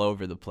jizzing all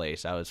over the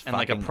place. I was And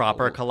like a fucking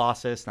proper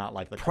Colossus, not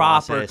like the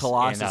proper in,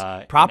 Colossus,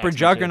 in proper X-Men 2.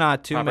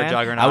 Juggernaut too, Proper man.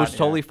 Juggernaut, I was yeah.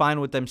 totally fine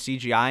with them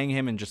CGIing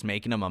him and just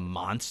making him a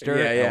monster.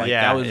 Yeah, yeah. Like,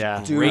 Yeah, that was yeah.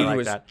 great. Dude I like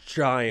was that.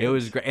 giant. It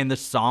was great, and the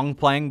song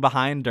playing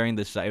behind during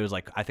this, it was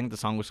like I think the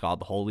song was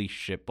called "Holy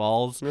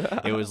Shitballs."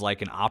 It was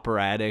like an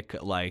operatic,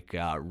 like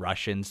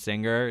Russian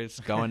singer is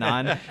going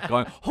on,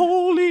 going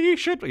 "Holy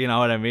shit," you know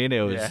what I mean?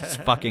 It was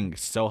fucking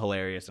so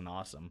hilarious and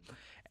awesome.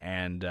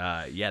 And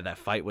yeah, that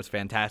fight was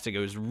fantastic. It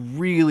was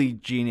really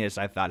genius.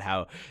 I thought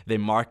how they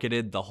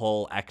marketed the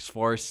whole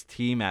X-Force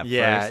team at first,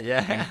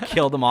 Yeah. and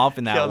killed them off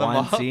in that Killed them one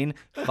off. scene.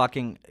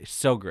 Fucking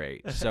so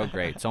great,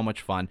 so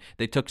much fun.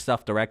 They took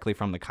stuff directly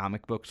from the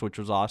comic books, which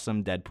was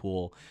awesome.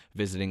 Deadpool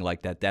visiting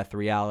like that death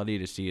reality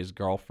to see his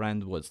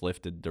girlfriend was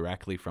lifted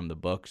directly from the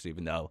books,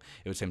 even though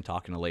it was him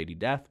talking to Lady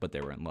Death, but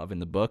they were in love in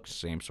the books.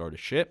 Same sort of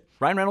shit.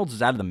 Ryan Reynolds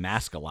is out of the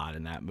mask a lot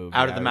in that movie.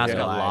 Out of the I mask a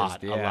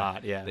realized.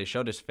 lot, yeah. They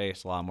showed his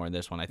face a lot more in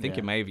this one. I think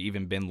it may have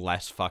even been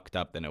less fucked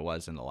up than it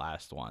was in the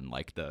last one,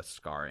 like the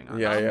scarring on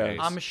Yeah, his yeah. face.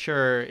 I'm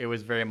sure it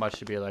was very much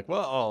to be like,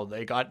 well,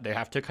 they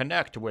have to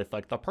connect with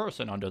like the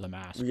person under the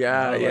mask.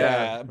 Yeah, You know,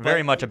 yeah. like,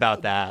 very much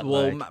about that.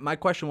 Well, like, my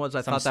question was,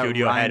 I some thought that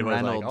studio Ryan head was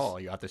Reynolds, like, oh,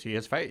 you have to see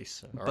his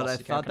face. or but else I you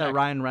can't thought that connect.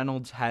 Ryan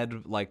Reynolds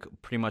had like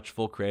pretty much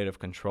full creative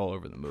control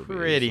over the movie.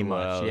 Pretty is what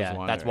I much, was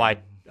yeah. That's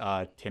wondering.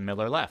 why Tim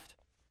Miller left.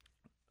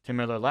 Tim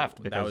Miller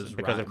left because was of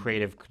Ryan-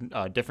 creative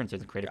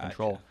differences and creative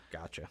control.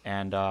 Gotcha.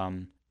 And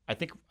I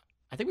think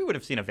I think we would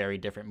have seen a very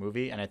different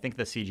movie, and I think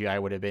the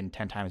CGI would have been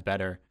 10 times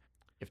better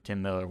if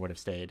Tim Miller would have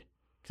stayed,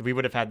 because we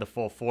would have had the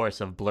full force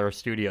of Blur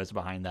Studios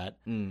behind that,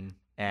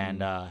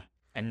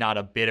 and not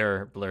a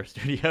bitter Blur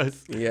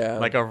Studios. Yeah.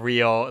 Like a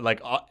real,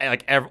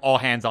 all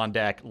hands on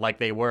deck, like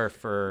they were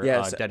for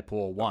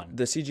Deadpool 1.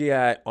 The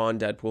CGI on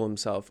Deadpool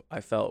himself,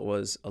 I felt,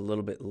 was a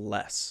little bit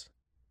less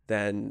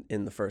than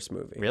in the first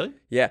movie. Really?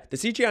 Yeah. The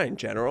CGI in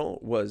general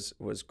was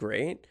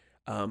great.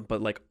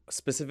 But like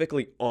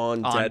specifically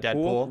on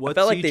Deadpool, What I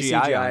felt like CGI they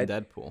CGI'd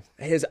on Deadpool?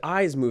 his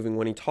eyes moving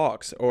when he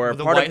talks, or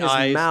The part of white his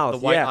eyes, mouth. the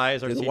white yeah,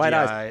 eyes are the white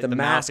eyes, CGI, the the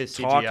mask mouth is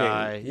talking.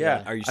 CGI,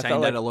 Yeah. Are you I saying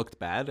felt that like, it looked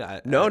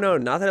bad? no,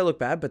 not that it looked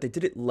bad, but they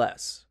did it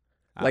less.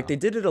 Like they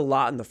did it a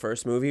lot in the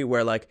first movie,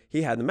 where like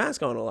he had the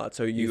mask on a lot,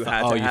 so you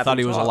had to. You have thought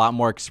him he was a talk. lot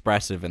more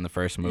expressive in the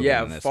first movie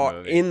Yeah, than this far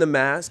movie. in the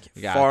mask,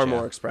 far Gotcha.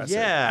 more expressive.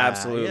 Yeah,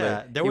 absolutely.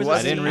 yeah. There He was I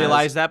wasn't didn't as-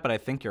 realize that, but I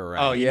think you're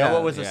right. Oh, you Yeah, know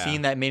what was the yeah.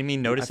 scene that made me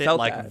notice I it, felt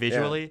like that, yeah.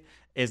 visually,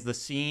 is the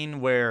scene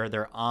where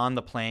they're on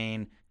the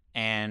plane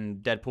and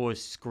Deadpool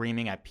is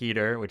screaming at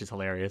Peter, which is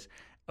hilarious.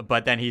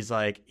 But then he's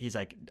like,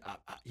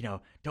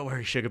 don't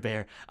worry, Sugar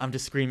Bear. I'm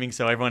just screaming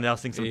so everyone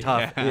else thinks I'm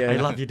tough. Yeah. I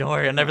love you. Don't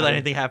worry. I'll never let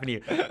anything happen to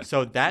you.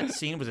 So that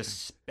scene was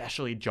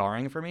especially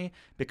jarring for me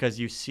because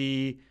you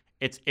see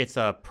it's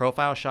a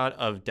profile shot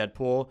of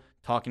Deadpool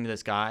talking to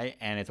this guy,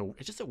 and it's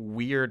just a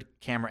weird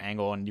camera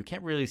angle, and you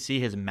can't really see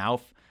his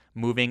mouth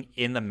moving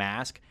in the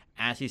mask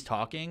as he's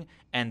talking,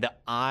 and the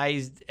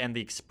eyes and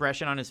the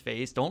expression on his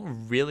face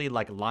don't really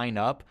like line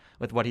up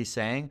with what he's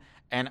saying.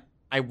 And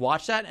I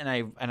watched that,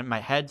 and my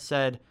head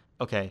said,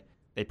 okay,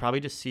 they probably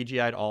just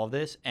CGI'd all of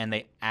this, and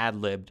they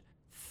ad-libbed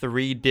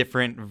 3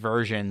 different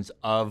versions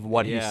of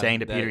what he's saying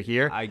to Peter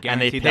here, I and they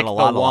guarantee picked that the a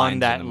lot of one lines in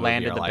that the movie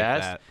landed are the like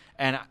best. that.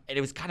 And it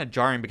was kind of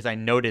jarring because I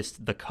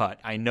noticed the cut,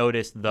 I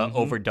noticed the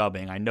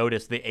overdubbing, I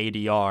noticed the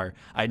ADR,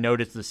 I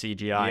noticed the CGI,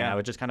 and Yeah. I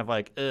was just kind of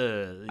like,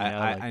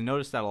 I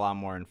noticed that a lot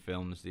more in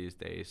films these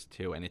days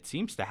too, and it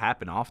seems to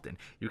happen often.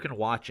 You can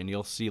watch and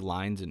you'll see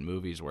lines in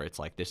movies where it's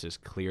like, this is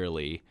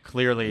clearly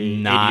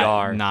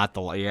ADR. not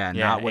what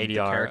ADR, the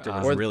character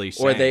was really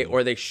saying.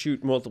 or they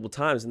shoot multiple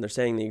times and they're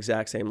saying the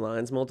exact same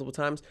lines multiple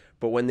times,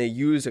 but when they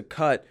use a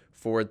cut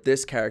for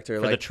this character,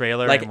 For like the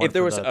trailer like and one if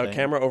there for was the a thing.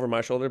 camera over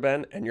my shoulder,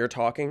 Ben, and you're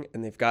talking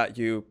and they've got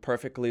you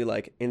perfectly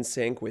like in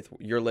sync with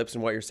your lips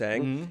and what you're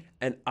saying, Mm-hmm.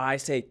 and I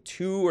say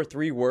 2 or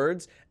 3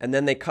 words and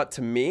then they cut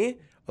to me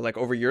like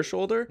over your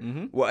shoulder,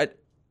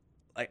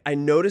 I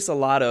notice a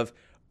lot of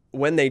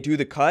when they do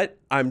the cut,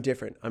 I'm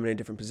different. I'm in a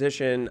different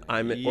position.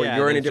 or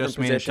you're in a different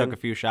position. It took a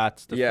few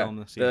shots to Yeah, film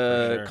the scene,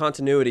 for sure.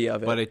 continuity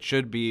of it. But it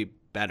should be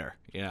better.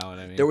 You know what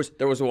I mean?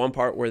 There was one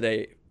part where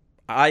they,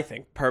 I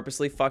think,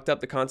 purposely fucked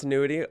up the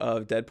continuity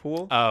of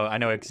Deadpool. Oh, I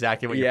know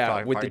exactly what you're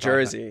talking about. with the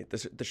jersey,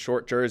 the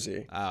short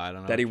jersey Oh, I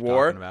don't know that he what you're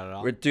wore. talking about at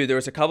all. Dude, there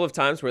was a couple of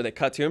times where they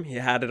cut to him, he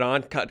had it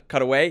on,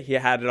 cut away, he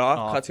had it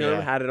off, cut to him,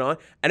 yeah. had it on,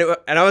 and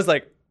I was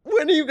like,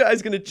 when are you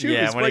guys gonna choose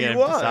Yeah, when are what you you gonna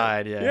want?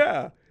 decide? Yeah.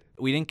 yeah.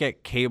 We didn't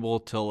get Cable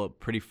till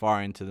pretty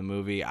far into the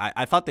movie.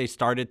 I thought they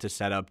started to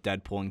set up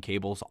Deadpool and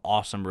Cable's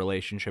awesome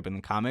relationship in the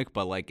comic,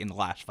 but like in the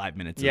last 5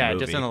 minutes of the movie.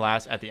 Just in the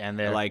last, at the end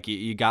there. Like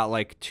you got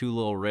like 2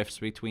 little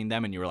riffs between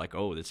them, and you were like,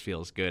 "Oh, this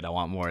feels good. I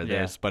want more of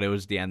Yeah. this." But it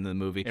was the end of the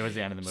movie. It was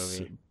the end of the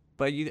movie.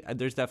 But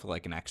there's definitely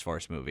like an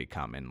X-Force movie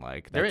coming.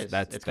 Like There that's, is.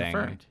 That's It's the thing.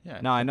 confirmed. Yeah.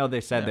 No, I know they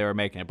said Yeah. they were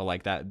making it, but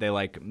like that, they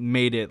like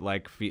made it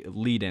like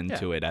lead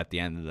into it at the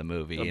end of the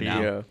movie. It'll You be,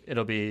 know,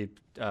 it'll be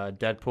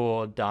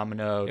Deadpool,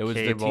 Domino, it was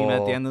Cable, the team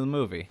at the end of the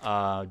movie,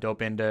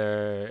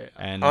 Dopinder.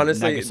 and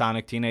Honestly-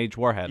 Negasonic Teenage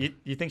Warhead.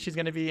 You think she's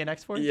gonna be an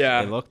X-Force?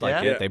 Yeah. It looked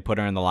like Yeah? it. They put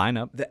her in the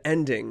lineup. The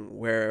ending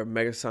where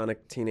Megasonic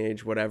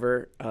Teenage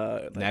whatever,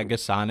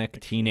 Negasonic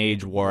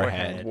Teenage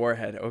Warhead.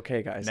 Warhead.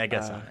 Okay, guys.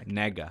 Negasonic.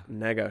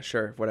 Nega,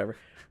 sure, whatever.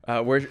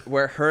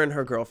 Where her and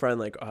her girlfriend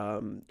like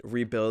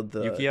rebuild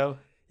the Yukio.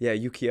 Yeah,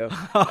 Yukio.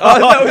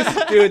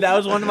 That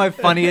was one of my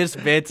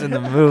funniest bits in the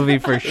movie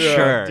for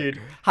sure.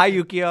 dude. Hi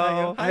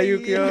Yukio. Hi,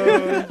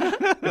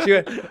 Yukio. And she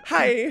went,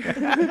 hi.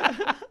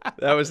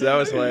 that was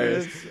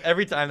hilarious.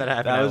 Every time that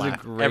happened, That I was a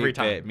laughed. great every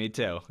time. bit. Me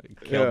too. It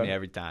killed Yeah. me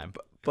every time.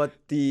 But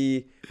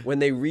when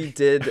they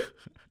redid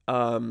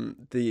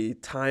the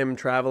time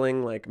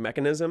traveling like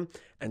mechanism,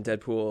 and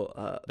Deadpool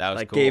That was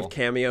like cool. gave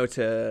cameo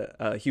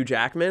to Hugh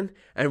Jackman,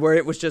 and where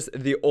it was just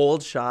the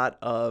old shot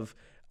of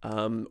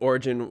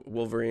Origin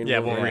Wolverine. Yeah,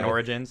 Wolverine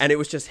Origins. And it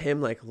was just him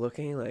like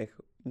looking like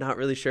not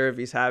really sure if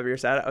he's happy or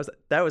sad.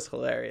 That was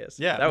hilarious.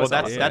 Yeah, that was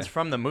that's awesome. that's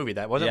from the movie.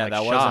 That wasn't like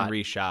that shot. wasn't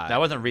reshot. That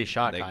wasn't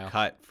reshot. They Kyle.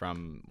 cut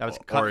from That was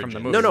cut from the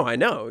Origins. movie. No, I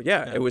know.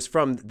 Yeah, it was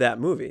from that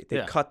movie. They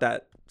Yeah. cut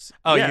that.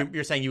 Oh, yeah.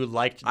 you're saying you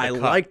liked the I cut.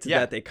 liked Yeah,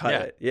 that they cut yeah.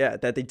 it. Yeah,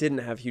 that they didn't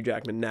have Hugh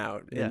Jackman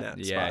now in Yeah. that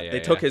Yeah, spot. yeah, They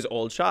yeah. took his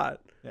old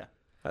shot. Yeah.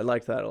 I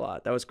liked that a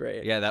lot. That was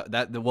great. Yeah,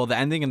 the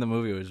ending in the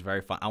movie was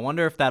very fun. I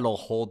wonder if that'll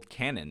hold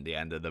canon the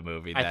end of the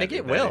movie. I think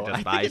it that will. just I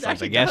think buys it something.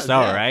 actually I guess does,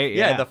 so, yeah. right?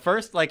 Yeah, the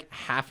first like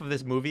half of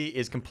this movie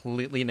is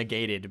completely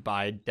negated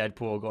by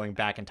Deadpool going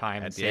back in time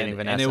and At the saving end.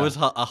 Vanessa. And it was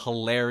a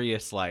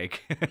hilarious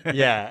like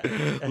Yeah.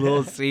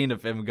 little scene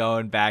of him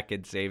going back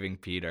and saving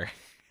Peter.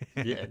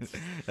 Yeah,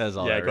 That's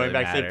all. yeah, that going really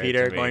back to mattered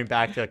Peter, me. going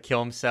back to kill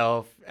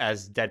himself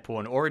as Deadpool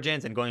in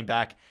Origins, and going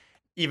back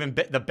even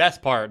the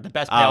best part, the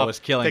best payoff was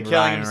killing to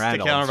Ryan to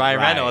Reynolds, killing Ryan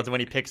right. Reynolds when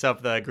he picks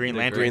up the Green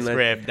Lantern Green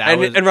Lantern. script. That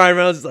was- And Ryan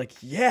Reynolds is like,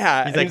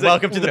 yeah. He's And like,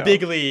 welcome to the no.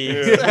 big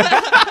leagues.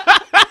 That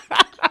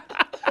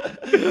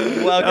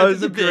Welcome was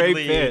to a the big great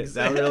leagues. bit.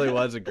 That really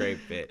was a great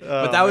bit.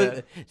 Oh, But that was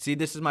man. see,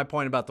 this is my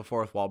point about the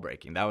fourth wall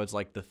breaking. That was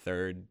like the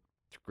third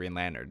Green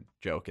Lantern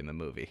joke in the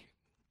movie.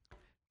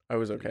 I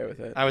was okay with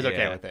it. I was okay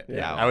Yeah. with it. Yeah.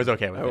 Yeah, I was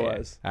okay with I it.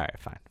 was. All right,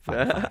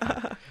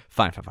 fine.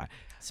 Fine.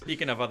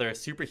 Speaking of other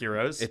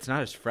superheroes, It's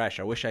not as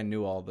fresh. I wish I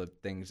knew all the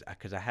things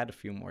because I had a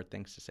few more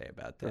things to say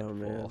about Deadpool. Oh,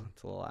 man.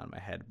 It's a little out of my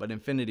head. But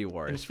Infinity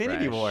War is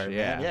Infinity fresh. War, man.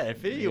 Yeah,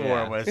 Infinity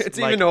War was. It's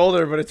like, even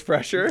older, but it's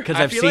fresher. because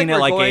I I've feel seen it we're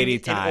like going 80 in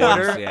times.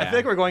 order- Yeah. I feel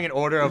like we're going in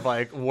order of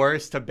like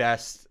worst to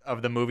best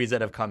of the movies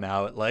that have come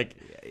out. Like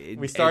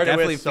we started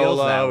definitely with feels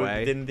that Solo,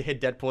 way. then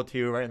hit Deadpool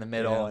 2 right in the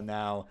middle, Yeah. and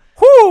now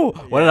Whoo!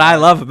 What did I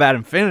love about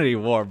Infinity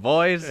War,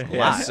 boys?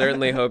 Yeah, Lots.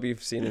 certainly hope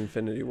you've seen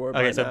Infinity War.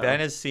 okay. by So now. Ben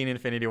has seen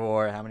Infinity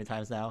War how many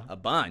times now? A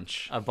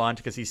bunch. A bunch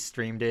because he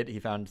streamed it. He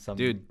found some.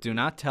 Dude, do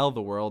not tell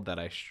the world that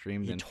I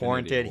streamed he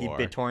Infinity torrented. He War.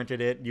 BitTorrented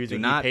it Do using.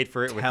 He not paid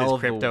for it with tell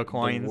his crypto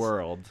coins. the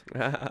world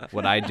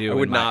what I do. I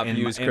would in my- not in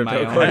use my- in my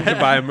crypto own coins to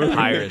buy a movie.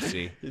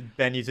 Piracy.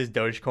 Ben uses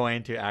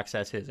Dogecoin to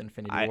access his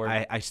Infinity War.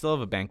 I still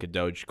have a bank of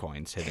Doge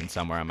coins hidden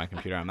somewhere on my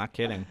computer. I'm not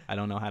kidding. I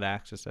don't know how to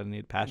access it. I need a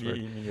you password.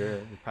 mean your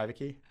private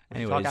key?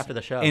 We'll Anyways, talk after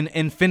the show. In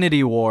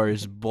Infinity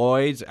Wars,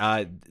 boys,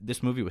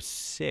 this movie was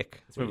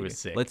sick. This movie was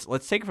sick.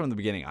 Let's take it from the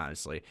beginning.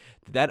 Honestly,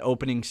 that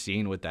opening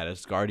scene with that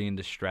Asgardian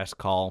distress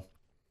call.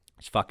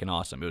 It's fucking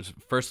awesome. It was,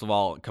 first of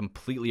all,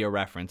 completely a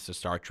reference to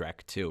Star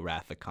Trek 2,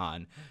 Wrath of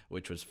Khan,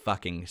 which was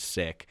fucking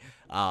sick.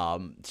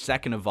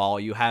 Second of all,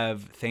 you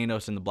have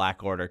Thanos and the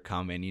Black Order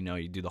come in. You know,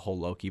 you do the whole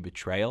Loki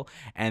betrayal,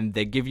 and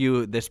they give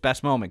you this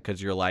best moment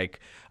because you're like,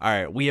 all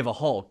right, we have a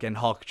Hulk, and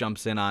Hulk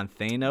jumps in on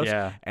Thanos,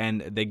 Yeah.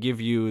 and they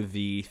give you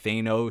the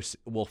Thanos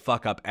will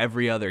fuck up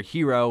every other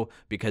hero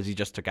because he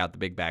just took out the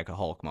big bag of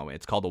Hulk moment.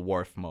 It's called a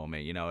Worf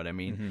moment, you know what I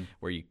mean? Mm-hmm.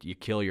 Where you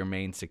kill your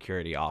main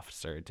security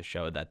officer to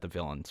show that the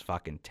villain's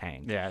fucking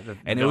tank. Yeah,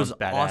 and it was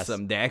villain's badass.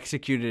 awesome. They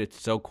executed it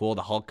so cool.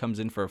 The Hulk comes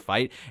in for a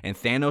fight, and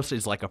Thanos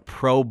is like a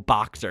pro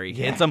boxer. He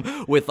hits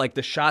him with like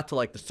the shot to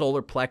like the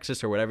solar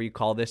plexus or whatever you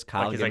call this.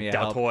 Kyle, like he's give like me a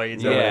help.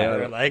 deltoids, Yeah. or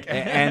whatever, like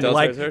And Deltoids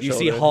like are you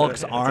see shoulders.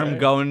 Hulk's That's arm right.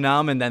 go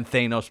numb, and then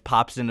Thanos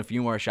pops in a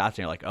few more shots,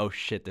 and you're like, "Oh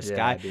shit, this Yeah,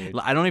 guy!" dude.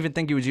 I don't even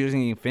think he was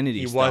using the Infinity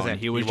he Stone. wasn't.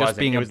 He was just wasn't.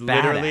 being It a was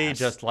literally badass.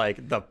 just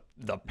like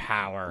the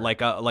power, like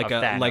a of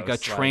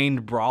Thanos,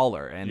 trained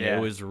brawler, and Yeah.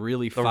 it was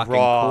really the fucking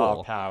raw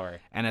cool.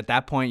 power. And at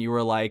that point, you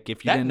were like,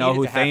 if you That didn't know needed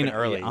who to happen Thanos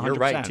early. yeah, You're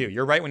right 100%. too.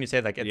 You're right when you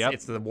say like Yep.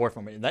 it's the war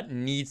formation. That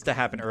needs to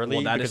happen early.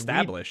 Well, that because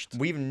established.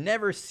 We've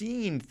never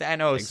seen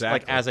Thanos like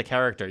Exactly. as a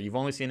character. You've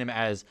only seen him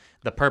as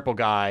the purple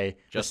guy,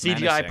 Just the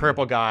CGI menacing.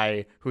 purple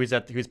guy who's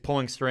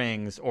pulling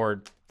strings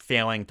or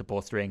failing to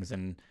pull strings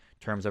in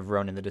terms of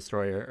Ronan the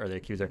Destroyer or the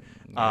Accuser.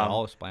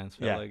 All his plans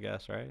failed, yeah. I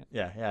guess, right?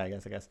 Yeah, I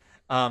guess.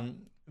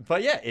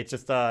 But yeah, it's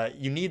just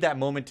you need that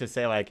moment to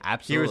say like, here's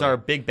Absolutely. our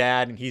big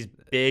bad, and he's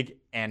big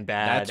and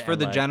bad. That's for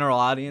and, the like, general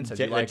audience, as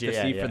you ge- like to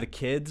yeah, see yeah. for the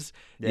kids.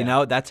 Yeah. You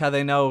know, that's how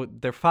they know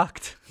they're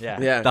fucked.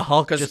 Yeah, Yeah, The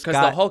Hulk because just the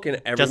got- Hulk in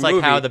every just like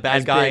movie how the bad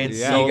has guy been in the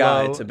Solo,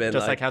 guy to been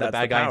just like how the that's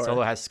bad guy in power.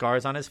 Solo has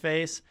scars on his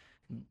face.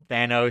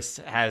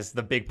 Thanos has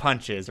the big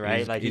punches, right?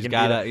 He's, like he's he can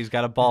got be a he's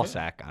got a ball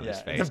sack on his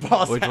Yeah, face, the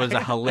ball which was a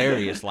sack.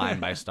 hilarious line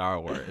by Star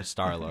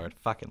Lord.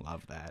 Fucking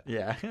love that.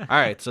 yeah. All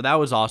right, so that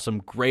was awesome.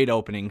 Great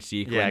opening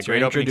sequence. Yeah, great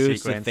You're opening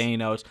introduced sequence. to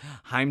Thanos.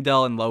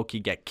 Heimdall and Loki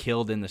get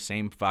killed in the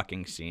same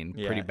fucking scene.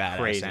 Yeah, Pretty badass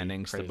crazy,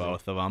 endings crazy. to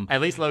both of them.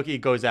 At least Loki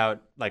goes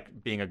out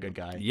like being a good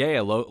guy. Yeah,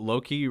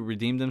 Loki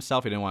redeemed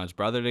himself. He didn't want his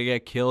brother to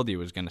get killed. He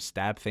was gonna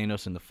stab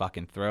Thanos in the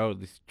fucking throat.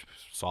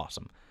 It's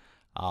awesome.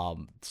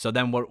 So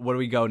then what do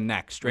we go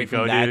next? Straight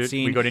from that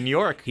scene, we go to New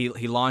York. He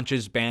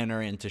launches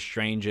Banner into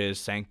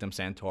Strange's Sanctum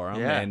Sanctorum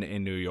Yeah.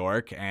 in New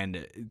York,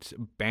 and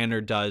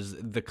Banner does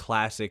the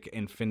classic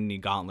Infinity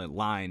Gauntlet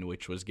line,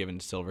 which was given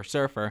to Silver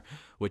Surfer,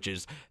 which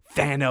is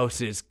Thanos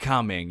is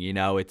coming. You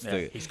know, it's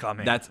he's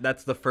coming.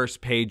 That's the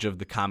first page of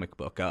the comic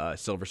book.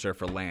 Silver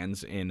Surfer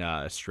lands in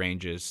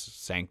Strange's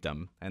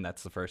Sanctum, and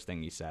that's the first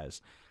thing he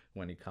says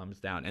when he comes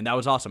down. And that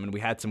was awesome. And we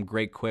had some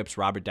great quips.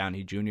 Robert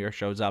Downey Jr.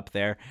 shows up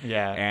there.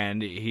 Yeah.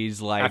 And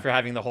he's like, After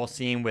having the whole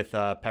scene with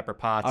Pepper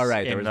Potts. All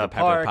right, there in was the the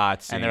Pepper park,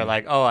 Potts and they're scene.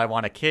 like, "Oh, I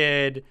want a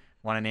kid.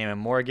 Want to name him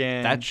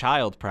Morgan." that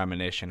child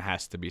premonition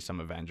has to be some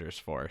Avengers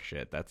 4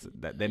 shit.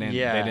 They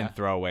Yeah. didn't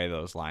throw away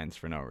those lines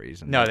for no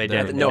reason. No, they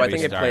They're didn't. No, I really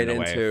think it played starting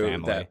away into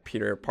family. that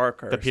Peter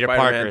Parker. The Peter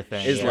Spider-Man Parker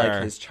thing, is yeah.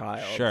 like his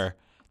child. Sure.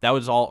 That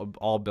was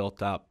all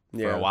built up for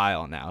Yeah. a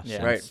while now. Yeah.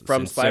 Since, Right,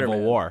 from since Spider-Man.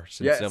 Civil War.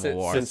 Since Yeah, Civil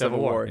War. since Civil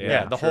War.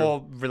 Yeah, the True.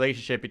 whole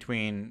relationship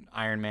between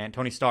Iron Man,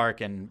 Tony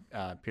Stark, and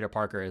Peter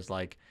Parker is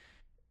like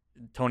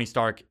Tony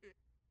Stark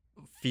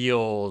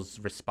feels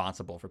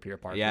responsible for Peter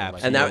Parker. Yeah,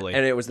 like, And Absolutely.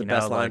 it was the You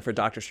best know, line like- for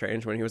Doctor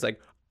Strange when he was like,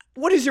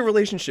 "What is your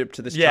relationship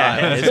to this yeah,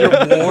 child?" is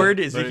your ward?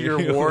 Is he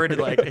your ward?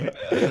 Like,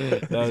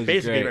 was he's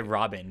basically great. like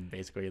Robin,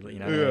 basically. You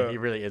know, Yeah. he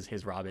really is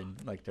his Robin.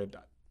 Like,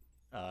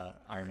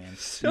 Iron Man.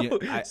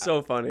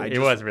 So funny. It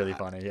was really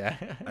funny, yeah.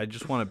 I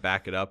just want to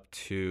back it up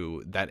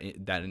to that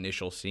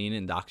initial scene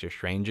in Doctor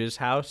Strange's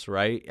house,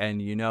 right? And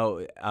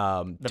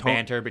The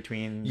banter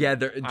between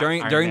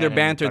during Iron their Man and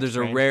banter, Doctor there's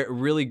a Strange.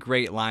 really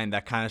great line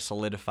that kind of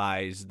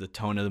solidifies the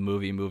tone of the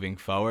movie moving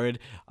forward.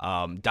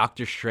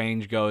 Doctor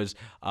Strange goes,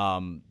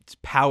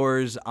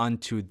 "Powers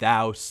unto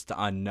thou'st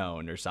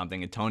unknown" or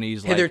something, and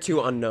Tony's like,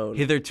 Hitherto unknown.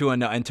 Hitherto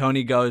unknown. And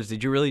Tony goes,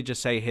 "Did you really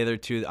just say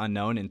hitherto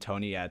unknown?" And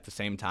Tony at the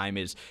same time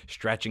is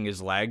stretching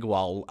his leg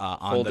while on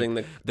Holding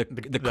the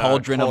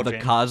cauldron of the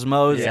cauldron.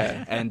 cosmos.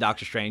 Yeah. And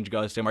Doctor Strange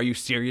goes to him, "Are you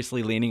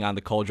seriously leaning on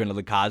the cauldron of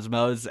the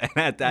cosmos?" And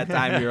at that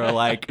time, you're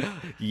like,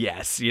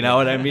 yes. You know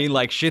what I mean?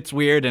 Like, shit's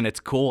weird and it's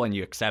cool and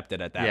you accept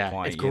it at that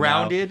point. It's you know?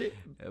 grounded,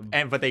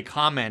 but they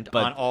comment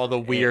on all the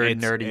weird,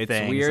 nerdy things.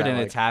 It's weird that, and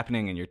like, it's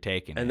happening and you're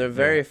taking And it. the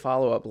very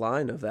follow-up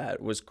line of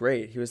that was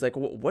great. He was like,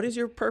 "What is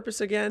your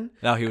purpose again?"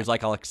 No, he was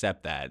like, "I'll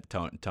accept that."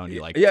 Tony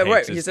like, Yeah, takes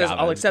right. his He says, job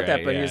 "I'll as accept that,"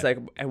 great, but yeah. he's like,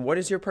 "And what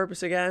is your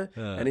purpose again?"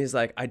 And he's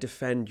like, "I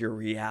defend your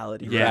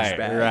reality." Yeah,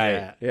 douchebag."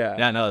 right. Yeah.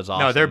 Yeah, no, that's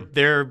awesome. No,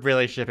 their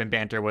relationship and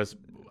banter was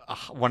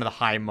one of the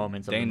high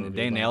moments of the movie.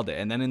 They nailed it.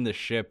 And then in the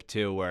ship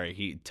too, where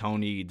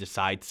Tony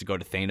decides to go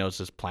to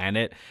Thanos'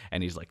 planet,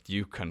 and he's like,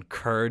 "You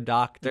concur,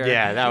 Doctor?"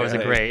 Yeah, that was a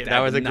great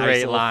nice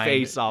little line.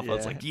 face off. I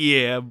was Yeah. like,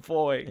 "Yeah,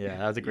 boy." Yeah,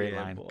 that was a great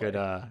Yeah, line.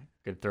 boy.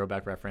 Good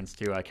throwback reference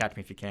to Catch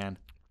Me If You Can.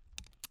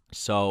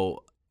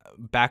 So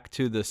back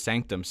to the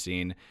Sanctum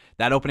scene.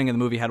 That opening of the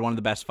movie had one of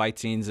the best fight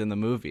scenes in the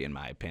movie, in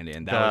my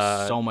opinion. That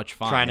was so much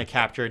fun. Trying to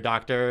capture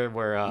Doctor,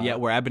 where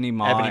where Ebony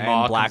Maw Ebony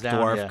Maw and Black comes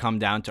down, Dwarf yeah. come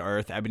down to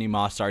Earth. Ebony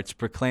Maw starts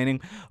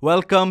proclaiming,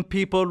 "Welcome,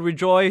 people,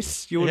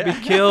 rejoice! You will be Yeah.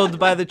 killed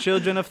by the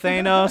children of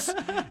Thanos.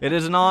 It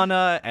is an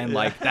honor," and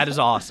like that is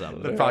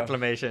awesome. the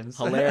proclamations.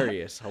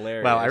 Hilarious.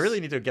 Wow, I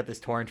really need to get this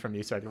torrent from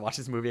you so I can watch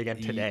this movie again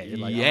today.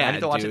 Like, yeah, I need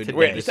to watch dude. it today.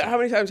 Wait, so how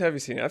many times have you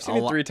seen it? I've seen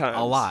it 3 times.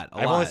 A lot.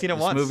 I've only seen it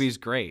this once. movie's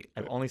great.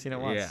 I've only seen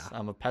it once. Yeah.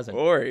 I'm a peasant.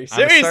 Ori, I'm a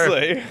serf.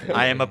 seriously.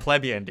 I am a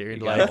plebeian, dude.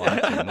 You gotta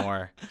Like, watch it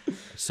more.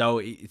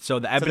 So the so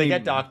Ebony. they get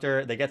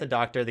the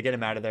doctor, they get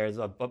him out of there. There's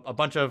a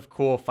bunch of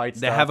cool fight They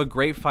stuff. have a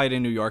great fight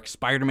in New York.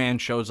 Spider-Man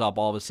shows up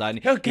all of a sudden.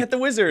 Yo, get the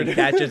wizard. He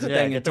catches the Yeah,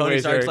 thing, get and the Tony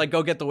Stark's wizard. like,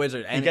 "Go get the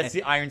wizard." He And gets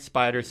the Iron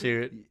Spider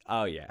suit.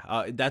 oh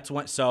yeah, that's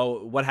what.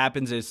 So what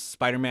happens is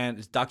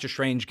Doctor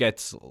Strange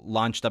gets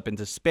launched up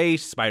into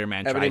space.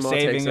 Spider-Man Ebony tries Maw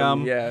saving takes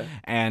him, him, yeah.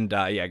 and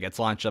gets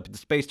launched up into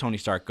space. Tony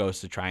Stark goes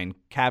to try and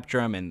capture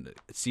him and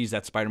sees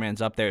that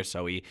Spider-Man's up there,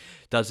 so he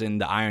does in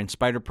the Iron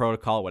Spider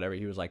protocol, whatever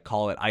he was like,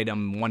 call it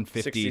item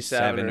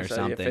 157 or so,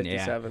 something, yeah,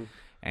 57.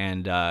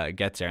 And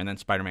gets there, and then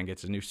Spider-Man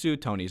gets his new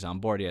suit. Tony's on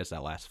board. He has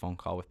that last phone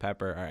call with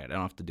Pepper. All right, I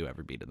don't have to do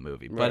every beat of the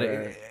movie, but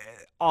Right.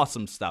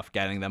 awesome stuff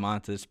getting them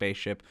onto the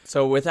spaceship.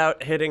 So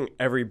without hitting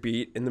every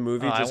beat in the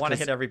movie, I just want to 'cause-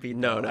 hit every beat.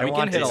 No, though. no, I We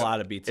want can hit to- a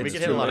lot of beats. We It's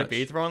can hit a too lot of much.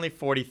 beats. We're only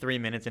 43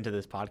 minutes into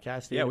this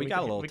podcast. Dude. Yeah, we got a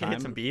can, little We can hit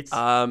time. some beats.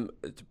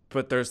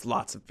 But there's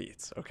lots of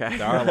beats. Okay.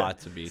 There are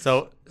lots of beats.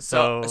 so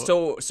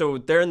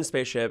they're in the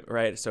spaceship,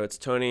 right? So it's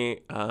Tony.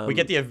 we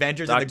get the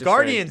Avengers and Dr. the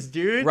Guardians,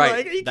 dude. Right.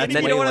 Like, are you That's kidding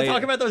me? You way don't want to later.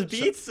 talk about those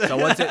beats?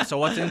 So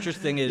what's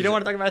interesting is you don't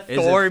want to talk about is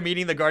Thor if-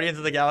 meeting the Guardians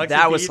of the Galaxy.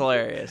 That was beat?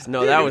 hilarious.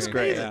 No, Dude, that it was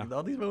great. amazing.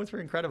 All these moments were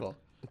incredible.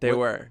 They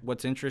were.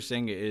 What's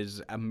interesting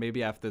is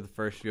maybe after the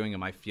first viewing, it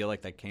might feel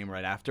like that came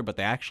right after, but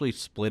they actually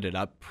split it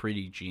up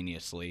pretty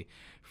geniusly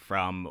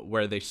from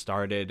where they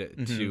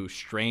started to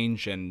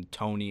Strange and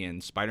Tony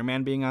and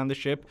Spider-Man being on the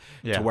ship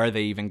Yeah. to where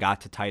they even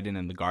got to Titan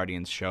and the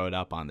Guardians showed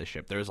up on the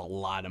ship. There's a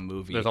lot of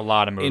movie. There's a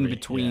lot of movie, in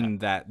between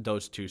yeah.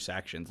 those two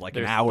sections, like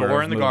There's an hour. Thor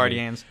of and the movie.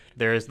 Guardians.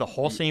 There's the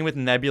whole scene with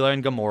Nebula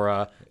and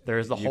Gamora.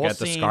 There's the You whole get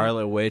the scene.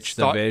 Scarlet Witch,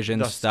 the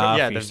Vision stuff.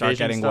 Yeah, you the start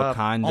Vision getting stuff.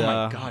 Wakanda. Oh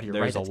my God, you're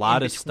There's right. a It's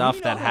lot in of stuff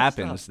between that all that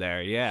happens stuff.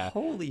 there. Yeah.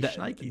 Holy the,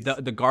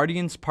 shnikes. the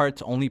Guardians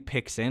parts only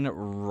picks in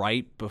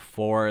right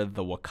before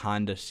the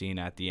Wakanda scene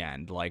at the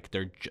end. Like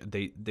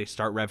they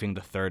start revving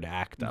the third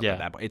act up Yeah. at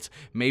that point.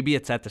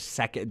 It's at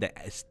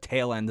the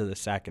tail end of the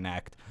second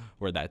act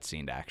where that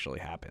scene actually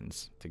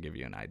happens, to give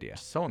you an idea.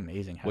 So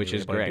amazing how Which you're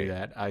is able to great. do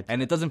that.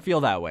 And it doesn't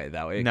feel that way,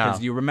 though. Because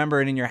No. you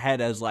remember it in your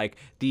head as, like,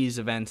 these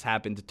events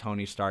happen to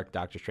Tony Stark,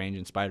 Doctor Strange,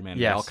 and Spider-Man.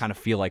 Yes. They all kind of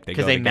feel like they go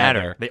Because they together.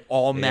 matter. They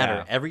all matter.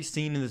 Yeah. Every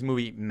scene in this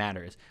movie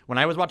matters. When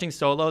I was watching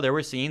Solo, there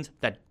were scenes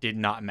that did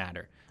not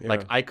matter.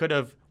 Like, I could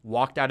have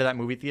walked out of that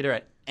movie theater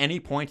at any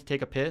point to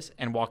take a piss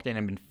and walked in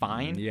and been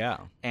fine. Yeah.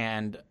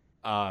 And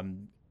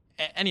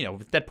you know,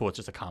 with Deadpool, it's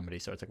just a comedy,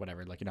 so it's like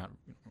whatever. Like, you're not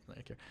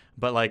really care.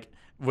 But like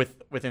with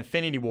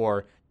Infinity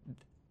War,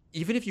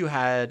 even if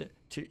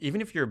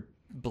your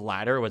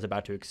bladder was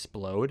about to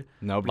explode,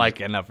 Nobody's like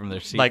getting up from their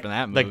seat like for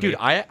that movie. like dude,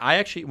 I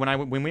actually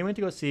when we went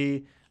to go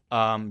see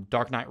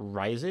Dark Knight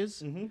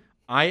Rises,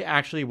 I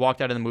actually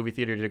walked out of the movie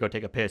theater to go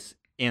take a piss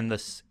in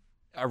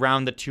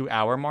around the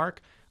 2-hour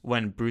mark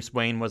when Bruce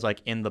Wayne was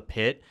like in the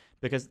pit,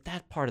 because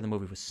that part of the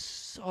movie was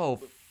so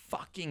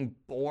fucking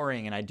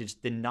boring and I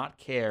just did not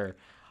care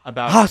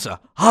about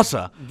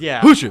Hasa,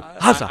 yeah. Hushu,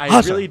 Hasa, I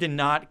Hasa. really did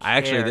not care. I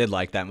actually did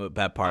like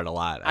that part a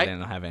lot. I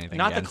didn't have anything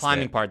Not the against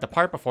climbing it. part. The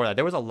part before that,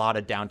 there was a lot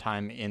of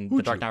downtime in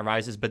The Dark Knight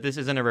Rises, but this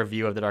isn't a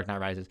review of The Dark Knight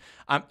Rises.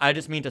 I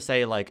just mean to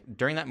say, like,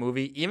 during that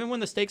movie, even when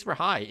the stakes were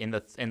high in the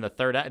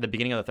third act, the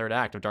beginning of the third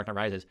act of Dark Knight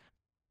Rises,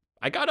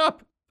 I got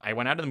up, I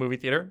went out of the movie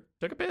theater,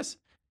 took a piss,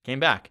 came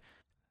back,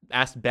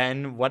 asked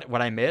Ben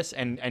what I miss,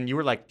 and you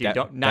were like, dude,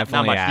 not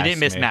much. You didn't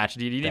miss much.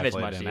 You didn't miss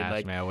much. Dude.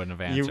 Like, I wouldn't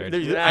have answered.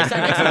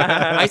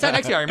 I sat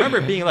next to you. I remember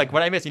being like,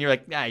 what I missed, and you're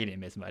like, nah, you didn't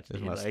miss much. This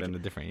dude. must like, have been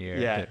a different year.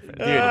 Yeah,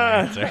 dude.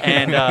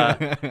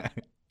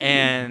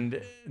 and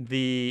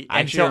the I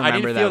and actually so remember I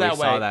didn't feel that we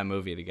way. saw that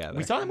movie together.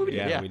 We saw that movie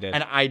together. Yeah, we did.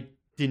 And I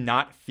did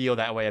not feel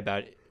that way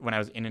about it when I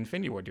was in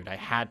Infinity War, dude. I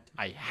had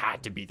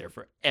to be there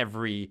for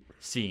every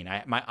scene.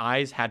 My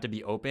eyes had to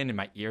be open and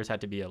my ears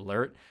had to be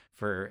alert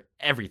for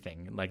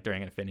everything, like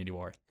during Infinity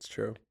War. It's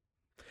true.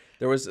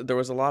 There was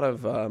a lot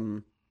of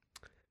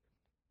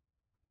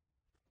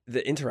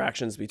the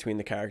interactions between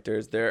the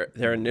characters.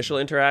 Their initial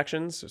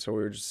interactions. So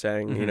we were just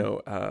saying, you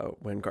know,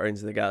 when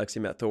Guardians of the Galaxy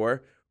met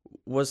Thor,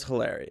 was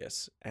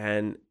hilarious,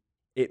 and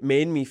it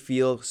made me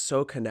feel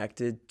so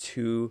connected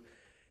to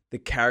the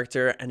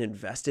character and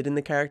invested in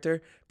the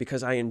character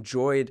because I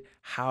enjoyed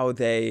how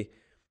the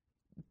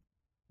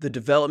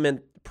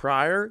development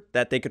prior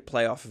that they could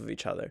play off of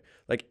each other.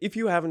 Like, if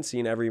you haven't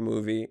seen every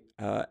movie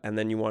and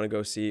then you want to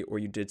go see, or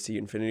you did see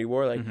Infinity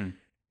War, like,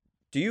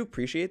 do you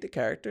appreciate the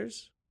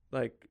characters?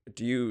 Like,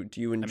 do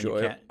you enjoy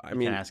it? I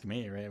mean, you can't ask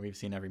me, right? We've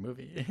seen every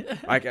movie.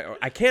 I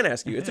can't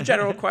ask you. It's a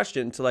general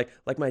question to like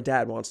my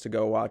dad wants to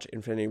go watch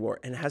Infinity War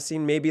and has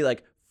seen maybe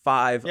like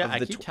 5 yeah, of the I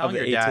keep telling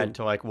your 18. dad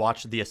to like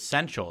watch the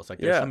essentials. Like,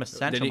 there's some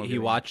essential. Did he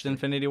watched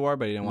Infinity War,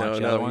 but he didn't watch the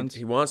No, other ones?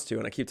 he wants to,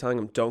 and I keep telling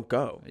him, don't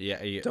go. Yeah,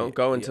 Don't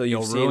go until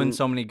you'll you've ruin seen,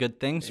 so many good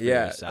things for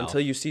yourself.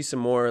 until you see some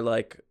more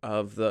like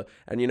of the.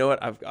 And you know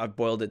what? I've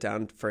boiled it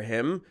down for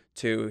him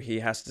to. He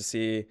has to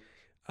see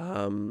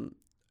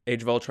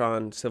Age of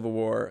Ultron, Civil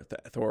War,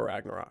 Thor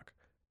Ragnarok,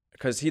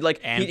 because he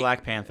like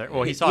Black Panther.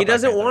 Well, he saw. He Black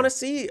doesn't Panther. want to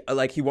see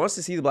he wants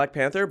to see the Black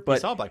Panther, but he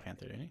saw Black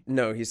Panther, didn't he?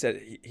 no, he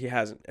said he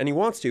hasn't, and he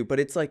wants to,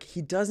 but it's like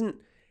he doesn't.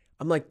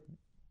 I'm like,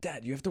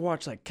 Dad, you have to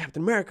watch like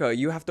Captain America.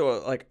 You have to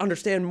like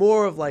understand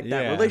more of like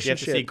that Yeah.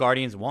 relationship. You have to see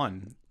Guardians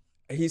 1.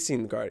 He's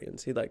seen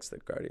Guardians. He likes the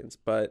Guardians,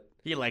 but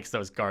He likes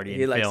those Guardian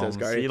He likes films.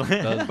 those Guardian-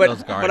 Those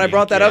but I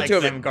brought that up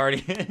to him.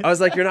 Guardian. I was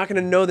like, you're not going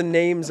to know the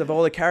names of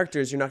all the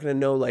characters. You're not going to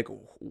know like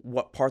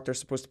what part they're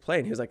supposed to play.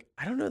 And he was like,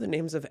 I don't know the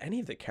names of any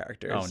of the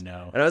characters. Oh,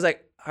 no. And I was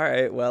like, all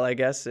right, well, I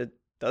guess it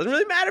doesn't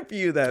really matter for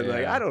you then.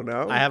 Like, Yeah. I don't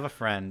know. I have a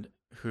friend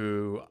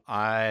who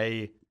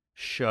I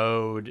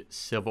showed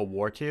Civil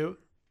War to,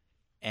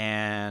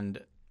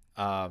 and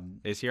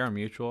Is he our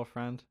mutual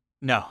friend?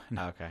 no.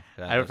 Okay.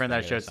 I have a friend that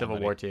I showed Civil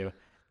War to,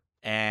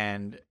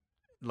 and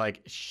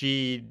like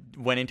she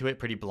went into it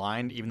pretty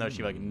blind, even though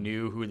she like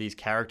knew who these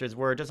characters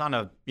were just on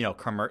a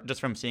just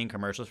from seeing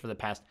commercials for the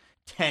past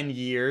 10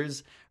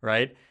 years,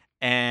 right?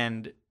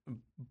 And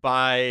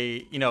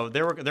by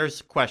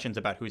there's questions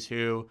about who's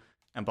who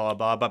and blah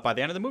blah blah, but by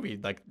the end of the movie,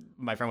 like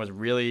my friend was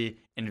really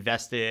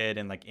invested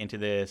and like into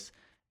this.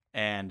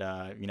 And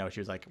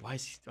she was like, why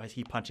is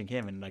he punching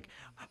him? And like,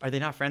 are they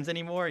not friends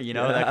anymore? You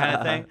know, that kind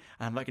of thing.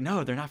 And I'm like,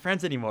 no, they're not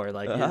friends anymore.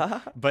 Like,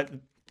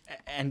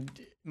 and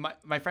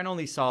my friend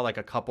only saw like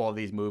a couple of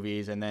these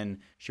movies, and then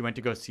she went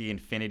to go see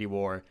Infinity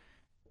War,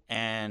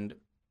 and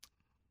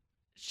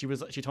she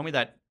told me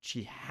that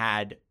she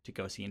had to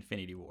go see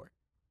Infinity War.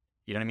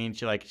 You know what I mean?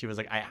 She was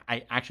like,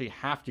 I actually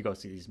have to go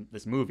see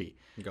this movie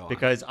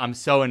because I'm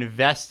so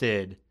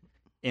invested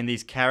in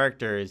these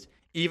characters.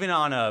 Even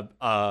on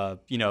a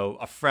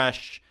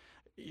fresh,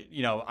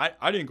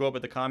 I didn't grow up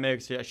with the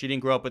comics. She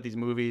didn't grow up with these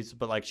movies,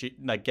 but like she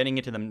getting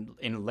into them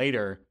in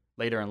later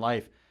in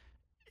life.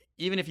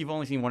 Even if you've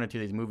only seen 1 or 2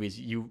 of these movies,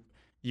 you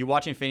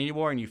watch Infinity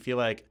War and you feel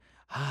like,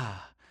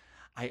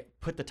 I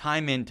put the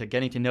time into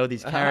getting to know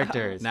these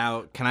characters.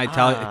 Now, can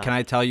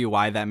I tell you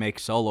why that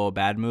makes Solo a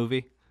bad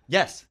movie?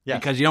 Yes.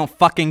 Because you don't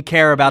fucking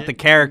care about the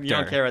character. You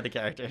don't care about the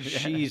character.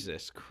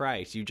 Jesus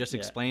Christ. You just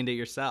explained it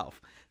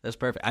yourself. That's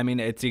perfect. I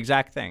mean, it's the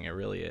exact thing. It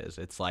really is.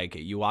 It's like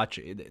you watch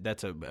it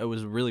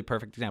was a really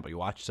perfect example. You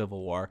watch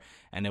Civil War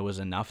and it was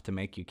enough to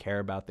make you care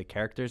about the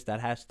characters.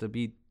 That has to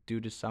be due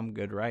to some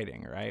good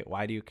writing, right?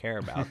 Why do you care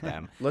about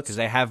them? Because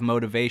they have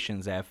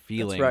motivations, they have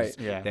feelings, right.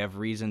 Yeah. They have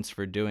reasons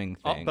for doing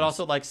things. But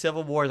also, like,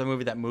 Civil War is a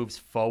movie that moves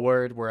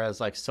forward, whereas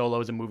like Solo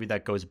is a movie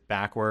that goes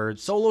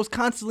backwards. Solo's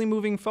constantly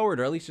moving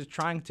forward, or at least it's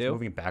trying to.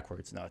 Moving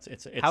backwards? No,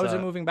 it's how is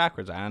it moving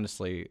backwards? I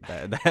honestly,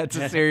 that's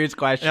a serious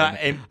question.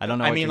 I don't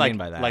know what you mean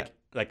by that.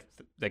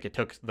 Like it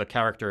took the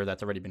character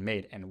that's already been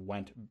made and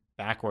went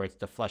backwards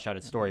to flesh out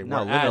its story.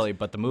 No, literally,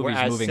 but the movie's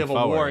moving Civil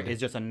forward. War is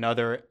just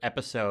another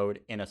episode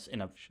in a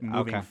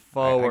moving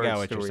forward I get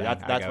what story. you're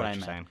saying. That's what I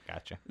meant. Saying.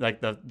 Gotcha.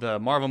 Like the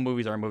Marvel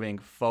movies are moving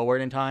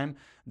forward in time.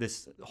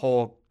 This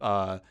whole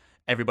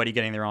everybody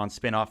getting their own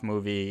spin-off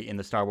movie in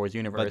the Star Wars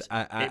universe.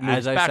 But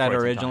as I said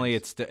originally,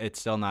 it's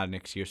still not an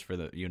excuse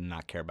for you to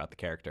not care about the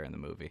character in the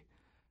movie,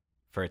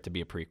 for it to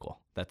be a prequel.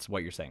 That's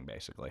what you're saying,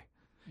 basically.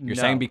 You're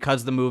No. saying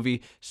because the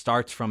movie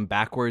starts from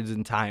backwards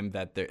in time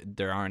that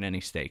there aren't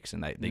any stakes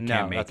and that they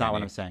can't make that's not what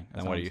any. I'm saying.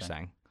 That's Then not what are I'm you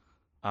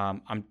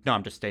saying?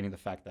 I'm just stating the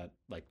fact that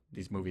like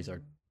these movies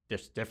are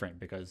just different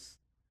because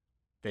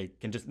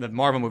the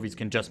Marvel movies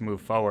can just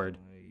move forward.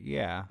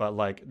 Yeah. But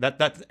like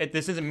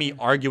this isn't me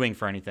arguing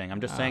for anything.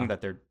 I'm just saying that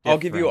they're different. I'll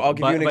give you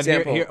an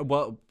example.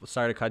 Well,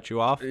 sorry to cut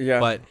you off. Yeah.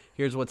 But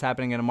here's what's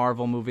happening in a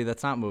Marvel movie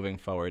that's not moving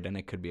forward, and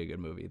it could be a good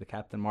movie. The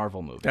Captain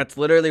Marvel movie. That's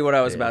literally what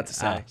I was about to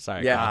say.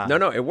 Sorry. Yeah.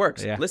 No, it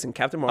works. Yeah. Listen,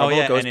 Captain Marvel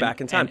yeah, goes and back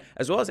in time,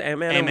 as well as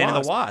Ant-Man and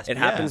and the Wasp, It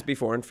yeah. happens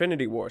before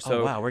Infinity War.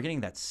 So Oh wow, we're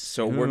getting that.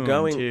 So we're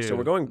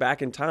going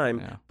back in time,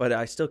 Yeah. but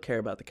I still care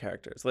about the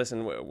characters.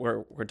 Listen,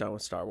 we're done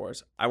with Star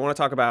Wars. I want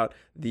to talk about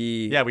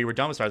the Yeah, we were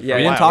done with Star Wars. Yeah, for a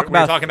we didn't while. talk We're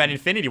about- talking about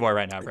Infinity War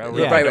right now, bro.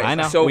 Yeah, I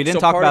know. We didn't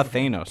talk part about of-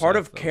 Thanos. Part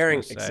that's of what I was caring,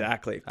 gonna say.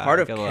 exactly. Part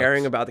of Get a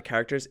caring little- about the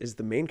characters is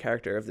the main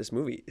character of this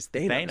movie is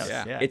Thanos. Thanos.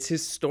 Yeah. It's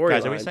his story.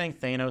 Guys, are we saying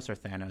Thanos or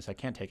Thanos? I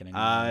can't take it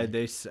anymore.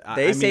 They Say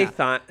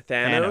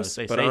Thanos,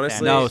 They but say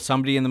honestly, no.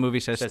 Somebody in the movie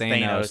says Says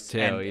Thanos too.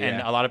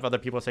 and a lot of other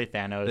people say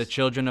Thanos. The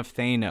children of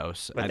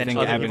Thanos. but I then think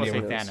other Evan people say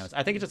knew- Thanos.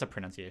 I think it's just a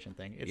pronunciation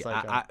thing. It's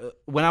like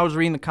when I was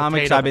reading the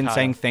comics, Potato, I've been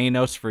potato. saying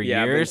Thanos for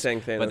Yeah, I've been years.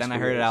 saying Thanos but then I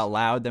for heard it years. out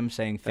loud, them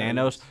saying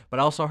Thanos. But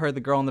I also heard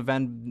the girl in the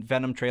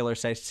Venom trailer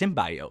say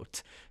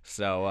symbiote.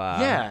 So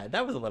yeah,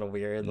 that was a little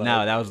weird. Like,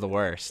 no, that was the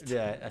worst.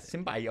 yeah, a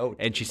symbiote.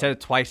 And she said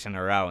it twice in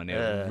a row, and it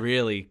Ugh.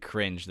 really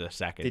cringed the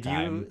second Did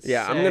time. you?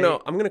 Yeah, I'm say-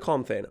 gonna call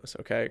him Thanos,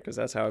 okay? Because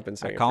that's how I've been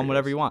saying. it Call for him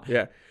whatever years. you want.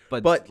 Yeah,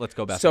 But let's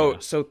go back to So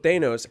Thanos.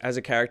 Thanos as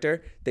a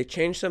character, they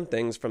changed some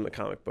things from the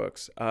comic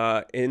books,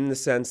 in the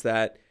sense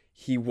that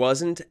he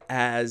wasn't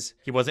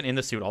in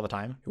the suit all the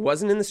time.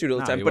 in the suit all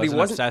the No, time, he but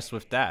wasn't obsessed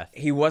with death.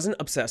 he wasn't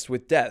obsessed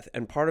with death,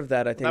 and part of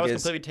that I think That was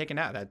is completely taken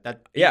out.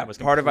 That Yeah, was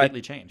part of it-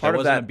 completely changed. part That of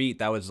wasn't that- a beat.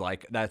 That was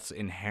like that's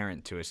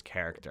inherent to his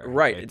character.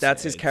 right.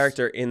 That's his it's-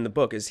 character in the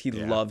book is he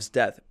loves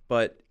death,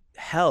 but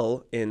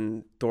Hel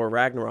in Thor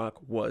Ragnarok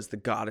was the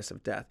goddess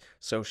of death,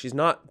 so she's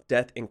not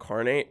death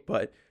incarnate,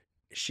 but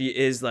she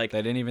is like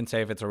They didn't even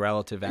say if it's a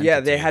relative entity. yeah,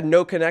 they had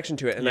no connection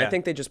to it. And I Yeah.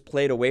 think they just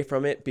played away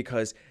from it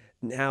because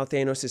now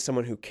Thanos is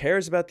someone who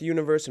cares about the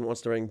universe and wants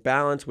to bring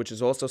balance, which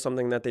is also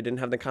something that they didn't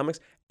have in the comics.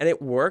 And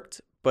it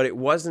worked, but it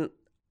wasn't.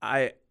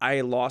 I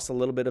lost a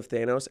little bit of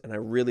Thanos, and I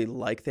really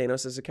like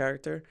Thanos as a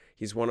character.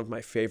 He's one of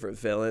my favorite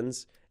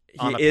villains.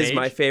 On He the is page?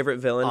 my favorite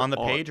villain On the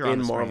page or on in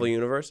the Marvel screen?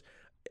 Universe.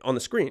 On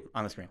the screen.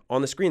 on the screen.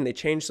 On the screen, they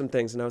changed some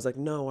things, and I was like,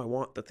 no, I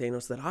want the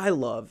Thanos that I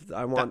love.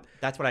 I want.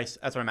 That's what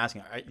I'm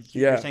asking.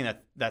 Yeah. You're saying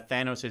that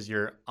Thanos is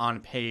your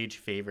on-page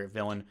favorite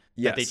villain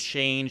that they Yes.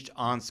 changed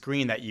on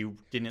screen that you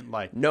didn't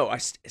like. No, I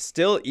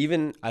still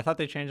even I thought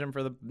they changed him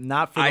for the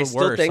not for the I worse.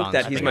 still think on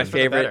that screen. he's my it's for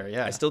the favorite. better,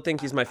 yeah. I still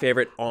think he's my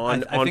favorite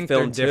on I think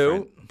film they're too.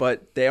 different.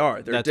 But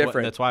they're That's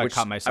different. that's why I which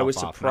cut myself I was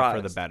off, not surprised.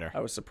 for the better.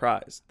 I was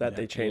surprised that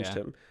they changed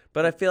Yeah. him,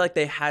 but I feel like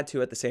they had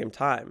to at the same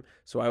time,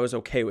 so I was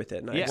okay with it.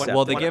 And I Yeah, accepted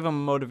well, they it. gave him a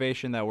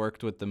motivation that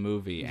worked with the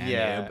movie, and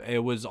Yeah. it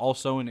was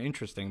also an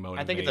interesting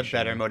motivation. I think it's a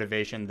better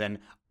motivation than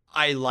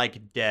I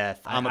like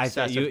death. I'm I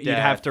obsessed think with you'd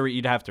death. have to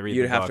you'd have to read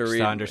You'd the have to books read-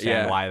 to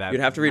understand yeah. why that. You'd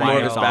have to read why more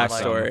of it's his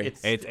awesome.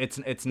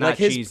 backstory. It's not like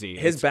his cheesy.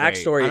 his It's great.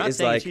 backstory I'm not is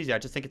saying like it's cheesy. I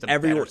just think it's a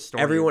everyone better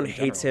story. everyone in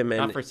hates general. him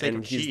Not and, for sake and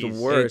of he's the cheese.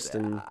 worst.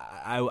 And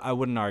I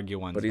wouldn't argue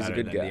one's But he's a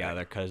better good than the guy.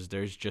 other because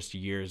there's just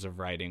years of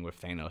writing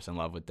with Thanos in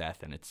love with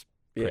death, and it's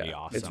pretty Yeah,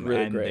 awesome. it's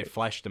really and they great.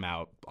 fleshed him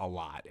out a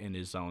lot in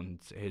his own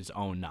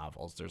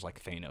novels. There's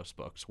like Thanos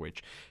books,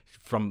 which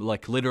from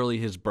like literally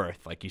his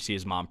birth, like you see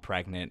his mom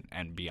pregnant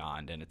and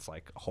beyond, and it's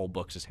like whole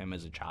books is him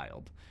as a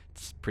child.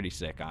 It's pretty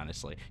sick,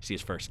 honestly. You see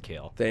his first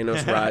kill.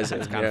 Thanos rising.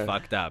 It's kind yeah. of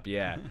fucked up,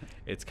 yeah.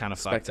 It's kind of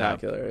fucked up.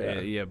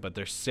 Spectacular, yeah. But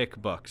they're sick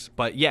books.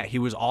 But yeah, he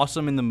was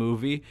awesome in the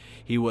movie.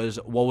 What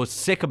was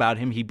sick about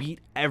him, he beat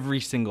every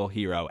single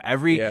hero.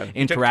 Every Yeah. He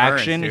took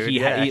interaction turns, dude. he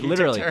Yeah, had, he took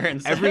literally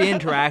turns. every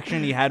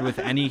interaction he had with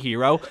any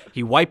hero,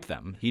 he wiped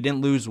them. He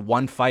didn't lose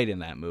one fight in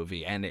that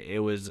movie, and it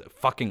was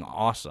fucking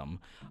awesome.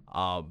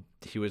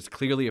 He was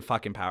clearly a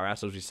fucking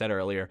powerhouse. As we said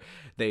earlier,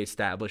 they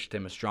established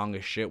him as strong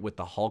as shit with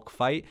the Hulk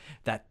fight.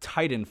 That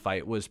Titan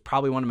fight was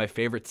probably one of my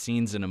favorite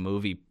scenes in a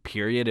movie,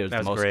 period. It was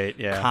That the was most great,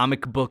 yeah.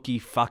 comic booky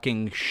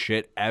fucking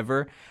shit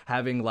ever.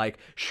 Having like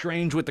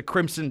Strange with the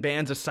Crimson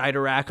Bands of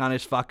Cyttorak on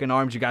his fucking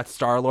arms. You got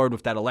Star-Lord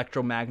with that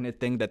electromagnet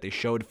thing that they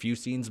showed a few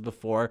scenes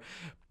before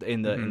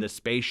in the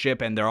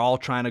spaceship, and they're all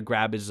trying to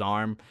grab his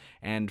arm.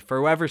 And for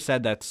whoever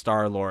said that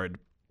Star-Lord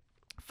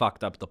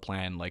fucked up the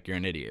plan, like, you're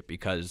an idiot,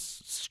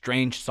 because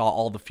Strange saw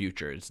all the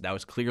futures. That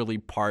was clearly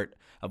part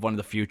of one of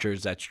the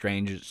futures that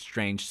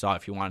Strange saw.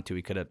 If he wanted to,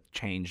 he could have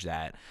changed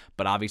that,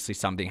 but obviously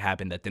something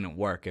happened that didn't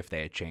work if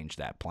they had changed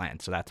that plan,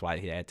 so that's why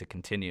he had to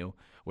continue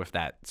with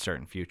that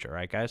certain future,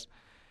 right, guys?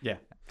 Yeah.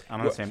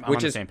 I'm on the same. I'm which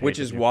on the is same page which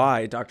with is you.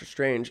 why Doctor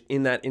Strange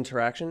in that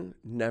interaction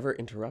never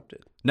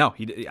interrupted. No,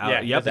 he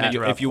Yeah, he yep. doesn't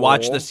interrupt. If you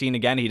watch Whole- the scene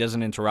again, he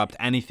doesn't interrupt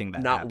anything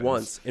that Not happens.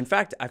 once. In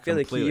fact, I feel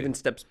like Completely. he even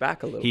steps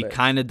back a little He bit.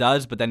 kind of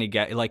does, but then he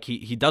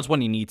does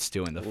when he needs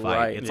to in the fight.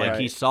 Right, It's like he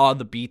right. saw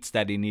the beats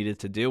that he needed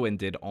to do and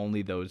did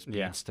only those beats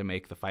Yeah. to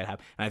make the fight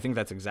happen. And I think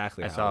that's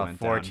exactly I how it saw went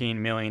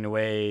 14 million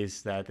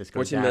ways that this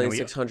goes 14 down. million and we-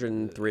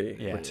 603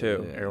 Yeah. or 2.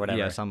 down. or whatever.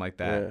 Yeah, something like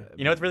that. Yeah.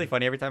 You know, it's really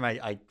funny. Every time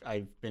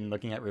I've been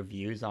looking at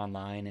reviews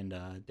online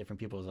and different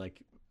people's like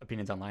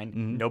opinions online,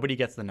 Mhm. nobody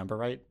gets the number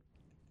right.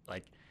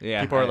 Like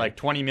Yeah, people are like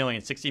 20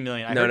 million, 60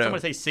 million. I No, heard no.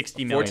 someone say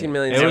 60 million. 14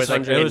 million It was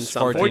 600 it and was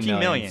something. 14 million,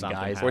 million something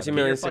guys. happened. 14 Get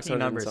million your fucking 600 and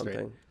numbers straight.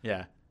 something.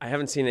 Yeah. I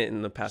haven't seen it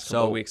in the past couple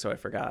So- of weeks, so I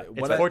forgot. It's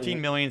What I-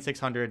 14 million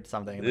 600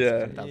 something.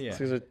 Yeah. Yeah.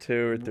 It's either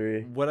 2 or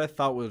 3. What I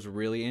thought was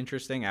really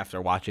interesting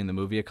after watching the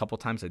movie a couple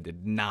times, I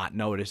did not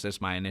notice this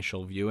my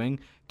initial viewing.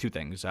 Two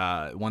things.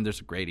 One,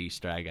 there's a great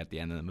Easter egg at the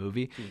end of the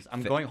movie.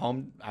 I'm going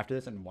home after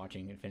this and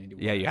watching Infinity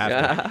War. Yeah, you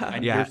have to.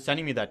 And Yeah. you're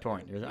sending me that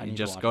torrent. I You need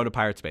just to watch go it. to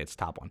Pirates Bay. It's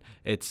top one.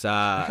 It's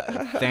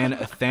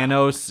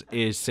Thanos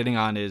is sitting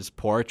on his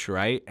porch,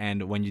 right?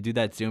 And when you do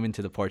that zoom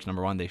into the porch,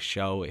 number one, they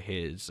show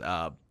his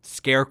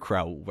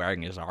Scarecrow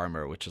wearing his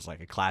armor, which is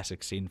like a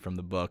classic scene from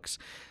the books.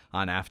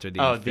 On after the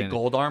Oh, the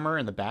gold armor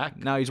in the back?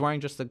 No, he's wearing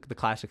just the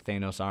classic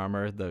Thanos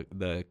armor,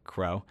 the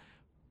crow,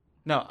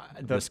 No,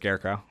 the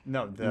Scarecrow,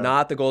 Not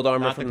the gold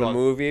armor not the from the gold-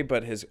 movie,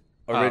 but his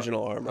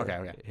original armor.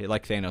 Okay.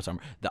 like Thanos armor.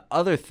 The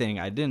other thing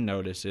I didn't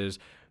notice is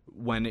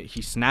when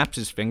he snaps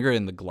his finger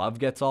and the glove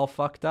gets all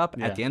fucked up,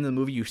 Yeah. at the end of the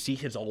movie, you see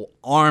his whole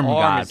arm Arm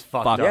got is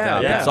fucked fucked up.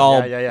 up. Yeah, It's yeah.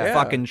 all Yeah.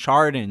 fucking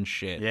charred and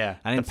shit. Yeah.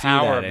 I didn't The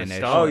power see that of the initially.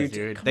 stars, Oh, you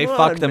dude. Come They on,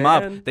 fucked him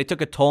man. up. They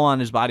took a toll on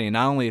his body, and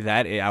not only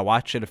that, I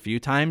watched it a few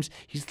times.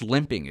 He's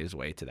limping his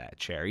way to that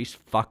chair. He's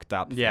fucked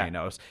up. Yeah.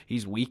 Thanos.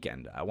 He's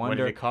weakened. I What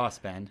wonder did it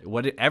cost, Ben?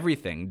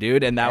 everything,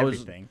 dude, and that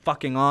Everything. was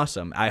fucking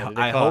awesome. What did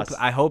it cost?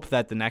 I hope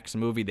that the next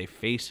movie they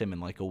face him in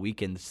like a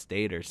weakened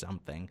state or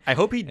something. I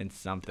hope he. And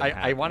something.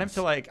 I want him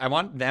happens. to I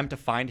want them to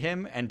find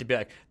him and to be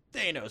like,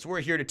 Thanos,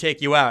 we're here to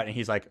take you out, and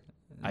he's like,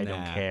 I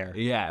don't Nah. care.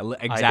 Yeah,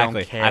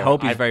 exactly. I care.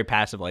 hope he's I've- very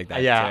passive like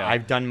that. Yeah, too.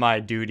 I've done my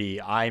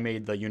duty. I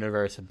made the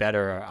universe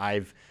better.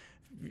 I've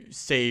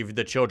saved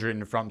the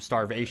children from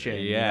starvation.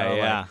 Yeah,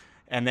 yeah.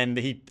 And then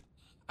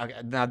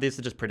now this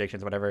is just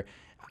predictions, whatever.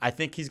 I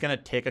think he's gonna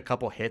take a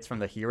couple hits from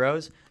the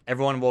heroes.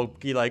 Everyone will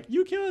be like,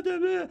 "You killed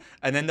him,"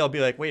 and then they'll be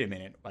like, "Wait a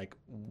minute! Like,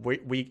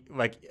 we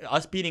like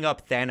us beating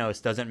up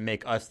Thanos doesn't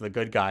make us the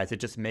good guys. It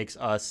just makes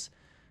us."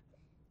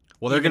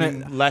 Well, they're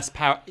even gonna. less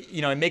power.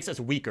 You know, it makes us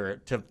weaker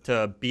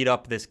to beat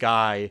up this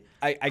guy.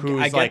 I who's,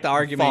 get like, the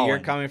argument you're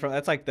fallen. coming from.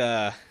 That's like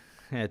the.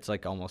 It's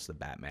like almost the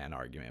Batman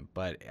argument,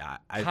 but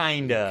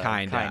Kinda.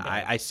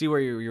 I see where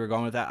you were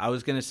going with that. I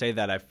was gonna say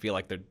that I feel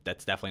like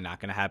that's definitely not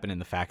gonna happen in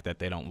the fact that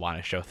they don't want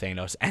to show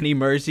Thanos any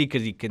mercy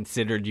because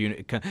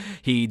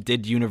he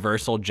did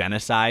universal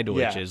genocide,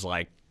 which Yeah. is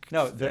like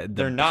No, the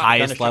they're not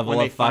highest gonna level when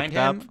they of fucked find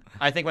up. him.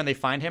 I think when they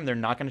find him, they're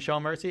not going to show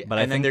him mercy, But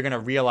I and then think- they're going to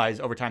realize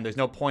over time there's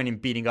no point in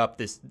beating up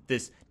this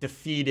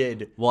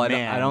defeated Well,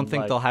 man. I don't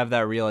think like- they'll have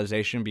that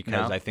realization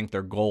because No? I think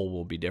their goal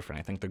will be different.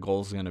 I think the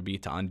goal is going to be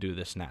to undo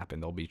the snap,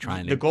 and they'll be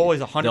trying to. The goal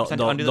is 100%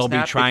 they'll, undo the they'll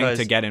snap be trying because-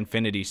 to get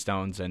Infinity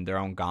Stones and their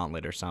own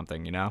gauntlet or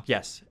something, you know?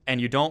 Yes,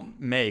 and you don't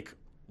make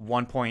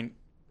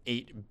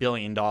 $1.8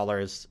 billion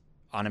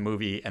on a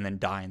movie and then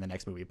die in the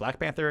next movie. Black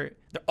Panther,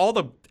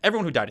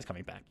 everyone who died is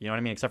coming back. You know what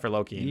I mean? Except for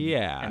Loki and,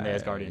 Yeah, and the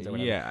Asgardians or whatever.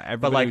 yeah, but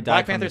everybody like who died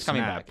Black from the Panther's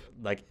coming snap. back.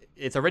 Like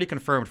it's already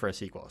confirmed for a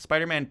sequel.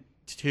 Spider-Man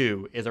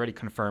 2 is already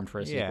confirmed for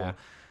a sequel. Yeah.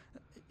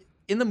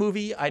 In the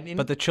movie, I didn't.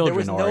 But the children, there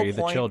was no Ori,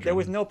 the point, children. There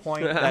was no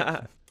point.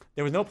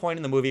 There was no point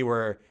in the movie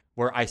where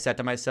I said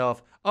to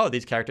myself, "Oh,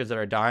 these characters that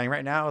are dying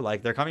right now,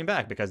 like they're coming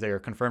back because they are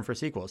confirmed for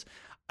sequels."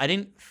 I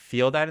didn't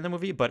feel that in the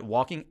movie, but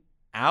walking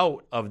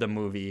out of the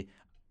movie,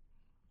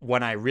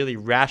 when I really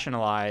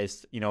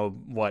rationalized,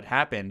 what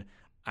happened,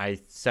 I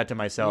said to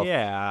myself,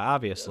 Yeah,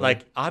 obviously.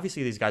 like,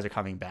 obviously these guys are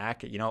coming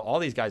back. All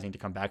these guys need to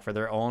come back for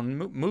their own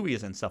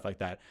movies and stuff like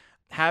that.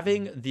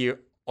 Having the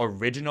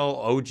original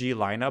OG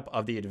lineup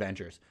of the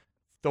Avengers,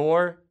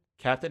 Thor,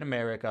 Captain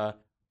America,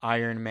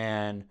 Iron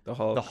Man, The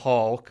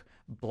Hulk.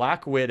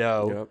 Black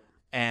Widow, Yep.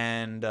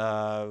 and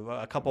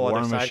a couple War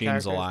other side Machine's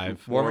characters.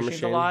 alive. War War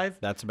Machine's Machine. alive,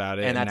 that's about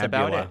it. and that's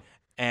about Nebula. it.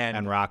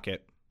 And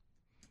Rocket.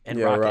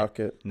 Yeah, Rocket.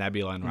 Rocket.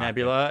 Nebula and Rocket.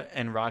 Nebula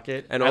and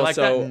Rocket. And I like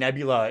also- that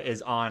Nebula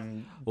is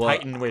on Well,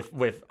 Titan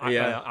with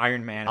yeah.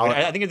 Iron Man. I'll-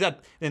 I think it's that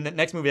in the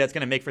next movie that's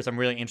going to make for some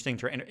really interesting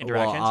interactions.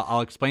 Well,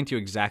 I'll explain to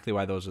you exactly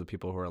why those are the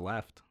people who are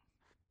left.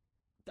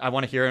 I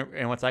want to hear it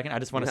in 1 second. I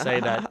just want to say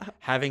that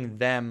having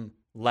them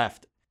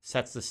left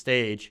sets the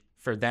stage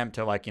for them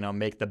to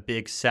make the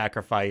big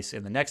sacrifice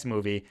in the next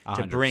movie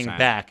to bring 100%.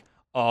 back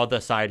all the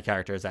side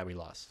characters that we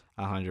lost.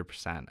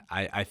 100%.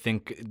 I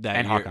think that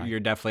And Hawkeye. you're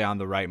definitely on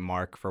the right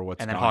mark for what's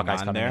And then going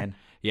Hawkeye's on coming there. in.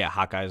 Yeah,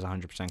 Hawkeye is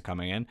 100%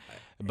 coming in.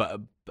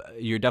 But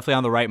you're definitely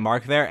on the right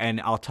mark there,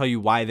 and I'll tell you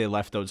why they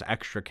left those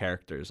extra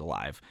characters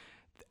alive.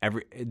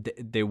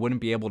 they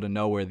wouldn't be able to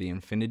know where the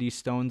Infinity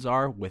Stones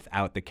are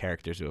without the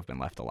characters who have been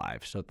left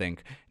alive. So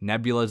think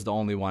Nebula's the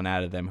only one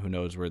out of them who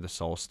knows where the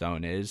Soul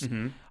Stone is.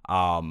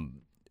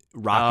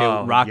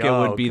 Rocket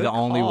would be good the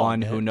only call, one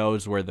man. who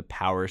knows where the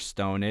Power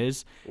Stone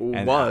is.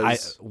 And but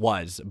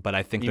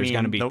I think You there's mean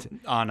going to be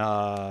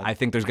I I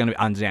think there's going to be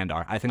on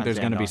Xandar. I think On there's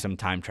going to be Xandar. some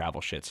time travel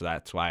shit, so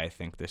that's why I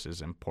think this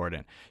is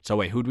important. So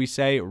wait, who'd we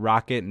say?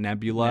 Rocket,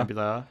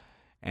 Nebula,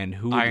 and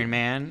who? Iron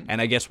Man.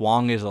 And I guess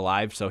Wong is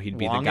alive, so he'd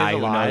be Wong the guy is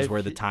who knows alive.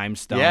 where the time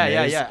stone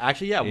Yeah. is.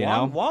 Actually, yeah. You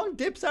know? Wong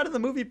dips out of the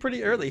movie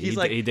pretty early. He's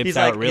He dips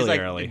out really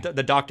early.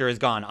 The doctor is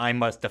gone. I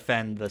must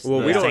defend this.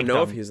 Well, the we don't know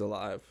sanctum." if he's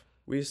alive.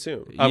 We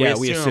assume. Yeah,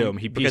 we assume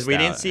he because we pieced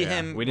didn't out, see yeah.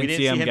 him. We didn't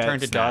see him get turn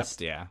to snapped,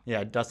 dust.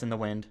 yeah. Dust in the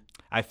wind.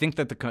 I think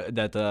that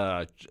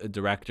the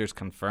directors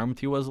confirmed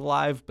he was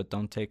alive, but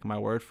don't take my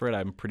word for it.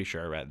 I'm pretty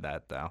sure I read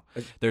that though.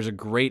 There's a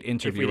great If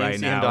interview we didn't right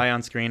see now. him die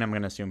on screen, I'm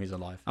gonna assume he's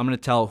alive. I'm going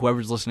to tell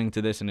whoever's listening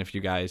to this, and if you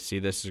guys see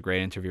this, is a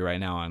great interview right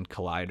now on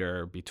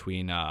Collider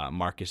between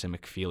Marcus and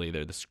McFeely.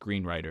 They're the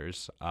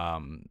screenwriters,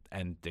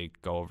 and they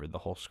go over the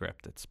whole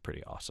script. It's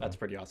pretty awesome. That's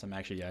pretty awesome.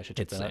 Actually, yeah, I should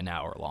check It's that out. an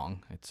hour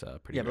long. It's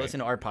pretty Yeah, but great. listen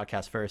to our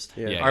podcast first.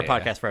 Yeah. Our Yeah.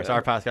 podcast first. Yeah.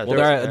 Our podcast. Well,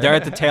 first. they're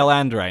at the tail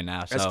end right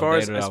now. So As far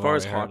as they don't have far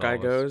as already heard Hawkeye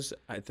all this. goes,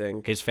 I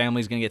think His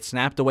family's going to get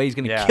snapped away. He's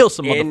going to Yeah. kill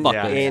some in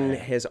motherfuckers. in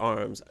his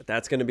arms.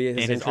 That's going to be his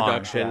In his arms,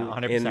 introduction yeah,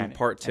 100%. in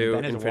part 2,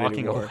 And Ben is Infinity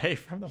walking War. away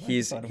from the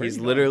He's microphone. Where he's are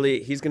you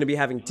literally he's going to be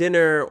having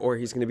dinner, or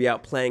he's going to be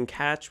out playing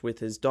catch with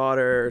his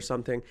daughter or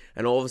something,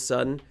 and all of a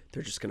sudden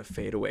they're just going to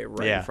fade away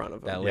right Yeah. in front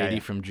of him. That Yeah, lady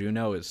yeah. from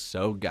Juno is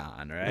so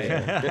gone,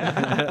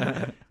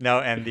 right? No,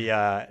 and the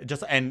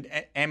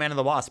Ant-Man and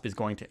the Wasp is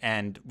going to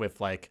end with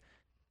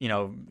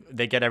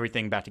they get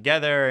everything back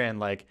together,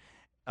 and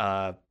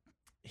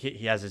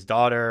he has his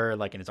daughter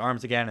in his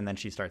arms again, and then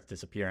she starts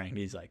disappearing.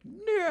 He's like,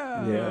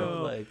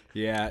 no,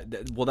 Yeah,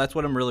 well, that's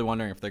what I'm really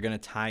wondering, if they're going to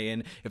tie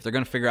in, if they're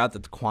going to figure out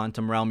that the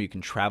quantum realm, you can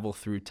travel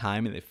through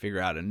time, and they figure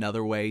out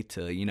another way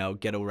to,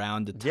 get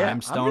around the time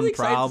I'm stone really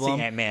excited problem. to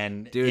see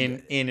Ant-Man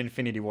Dude, in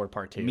Infinity War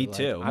Part 2. me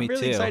too, I'm me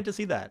really too. excited to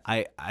see that.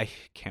 I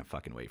can't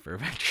fucking wait for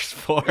Avengers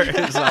 4.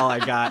 Is all I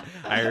got.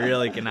 I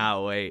really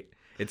cannot wait.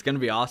 It's going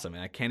to be awesome,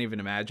 and I can't even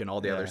imagine all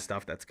the Yeah. other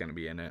stuff that's going to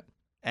be in it.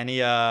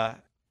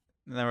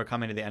 Then we're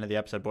coming to the end of the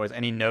episode, boys.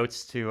 Any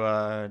notes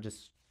to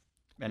just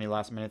any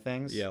last minute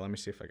things? Yeah, let me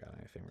see if I got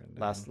anything written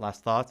down.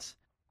 Last thoughts.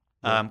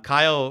 Yeah.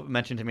 Kyle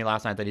mentioned to me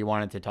last night that he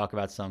wanted to talk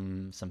about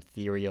some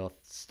theorial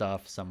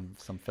stuff, some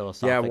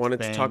philosophical. Yeah, I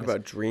wanted to talk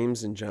about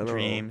dreams in general.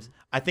 dreams.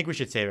 I think we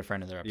should save it for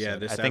another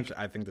episode. Yeah,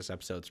 I think this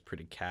episode's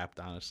pretty capped,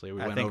 honestly.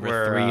 We I went think over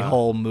we're, 3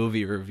 whole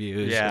movie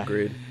reviews. Yeah.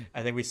 Agreed.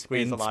 I think we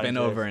squeezed a lot. It's been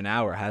into over this. an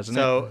hour, hasn't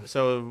it?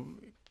 So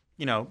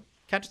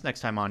catch us next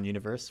time on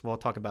Universe. We'll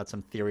talk about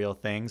some ethereal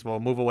things. We'll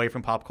move away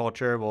from pop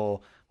culture.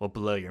 We'll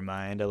blow your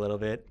mind a little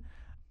bit.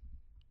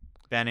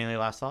 Ben, any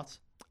last thoughts?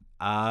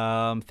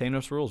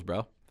 Thanos rules,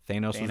 bro.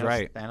 Thanos was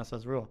right. Thanos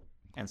says rule.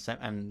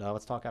 And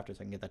let's talk after so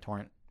I can get that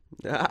torrent.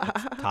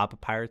 Top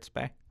of Pirates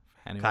Bay.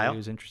 Anybody Kyle?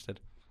 who's interested.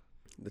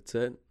 That's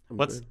it. I'm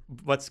Let's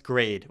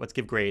good.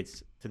 give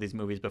grades to these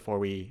movies before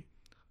we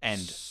end.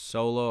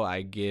 Solo,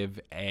 I give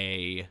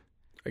a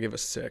I give a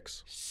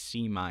 6.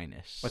 C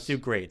minus. Let's do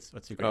grades.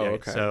 Oh,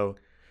 okay. So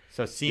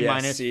C Yeah,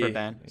 minus C. for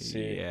Ben.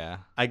 C. Yeah.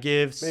 I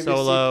give Maybe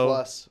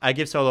Solo. C+. I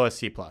give Solo a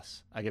C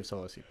plus.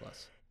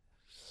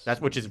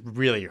 Which is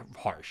really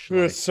harsh.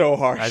 It's so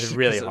harsh. That's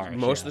really 'Cause harsh,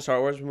 Most yeah. of the Star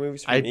Wars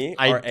movies for me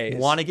I are A's.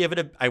 want to give it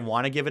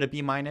a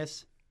B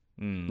minus,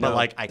 but No,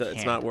 I it's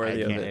can't. not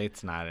worthy I of can't. it.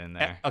 It's not in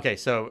there. Okay,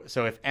 so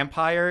if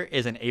Empire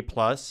is an A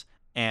plus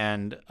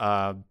and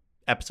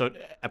episode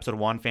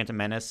 1 Phantom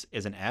Menace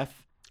is an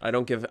F. I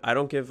don't give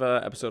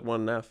episode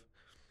 1 an F.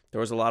 There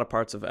was a lot of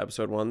parts of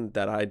episode 1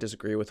 that I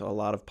disagree with, a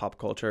lot of pop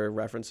culture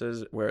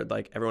references where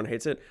everyone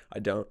hates it. I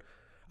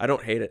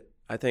don't hate it.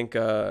 I think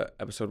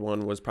episode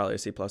 1 was probably a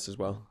C plus as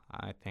well.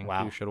 I think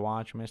Wow. you should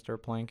watch Mr.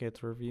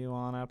 Plinkett's review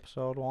on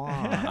episode 1.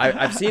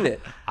 I've seen it.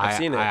 I've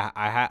seen it.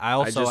 I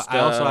also just,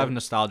 have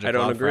nostalgic I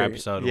don't love for agree.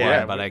 episode Yeah,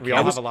 1, but I we can't.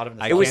 all have a lot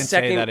of I It was can't say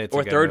second that it's a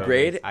or good third movie.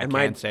 grade, I and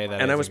can't say that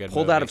and it's I a was good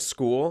pulled out of movie.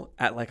 school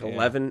at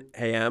 11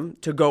 a.m.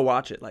 to go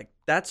watch it.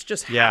 That's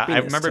just Yeah, I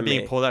happiness remember to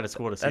being me. pulled out of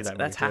school to see that.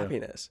 That's movie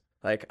too. happiness.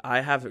 I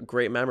have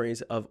great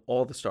memories of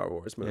all the Star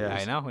Wars movies. Yeah,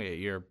 I know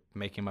you're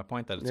making my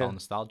point that it's Yeah. all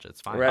nostalgia.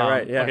 It's fine.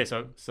 Right, yeah. Okay,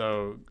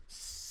 so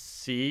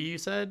C you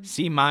said?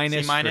 C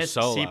minus, C minus,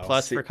 for Solo. C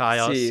plus for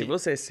Kyle. C. We'll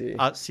say C.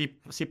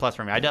 C plus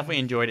for me. I definitely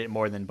enjoyed it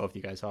more than both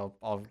you guys. So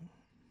I'll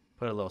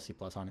put a little C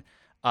plus on it.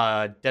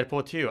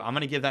 Deadpool 2. I'm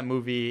gonna give that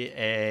movie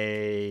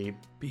a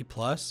B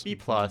plus. B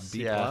plus.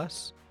 B yeah.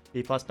 plus.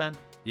 B plus, Ben.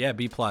 Yeah,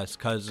 B plus.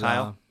 Cause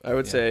Kyle? I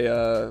would yeah. say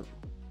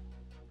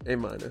A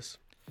minus.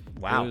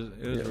 Wow.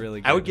 it was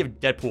really good. I would give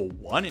Deadpool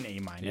 1 an A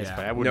minus, Yeah.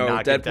 but I would No,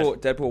 not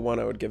Deadpool 1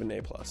 I would give an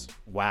A plus.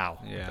 Wow.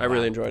 Yeah. I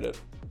really enjoyed it.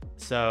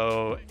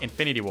 So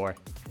Infinity War,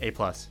 A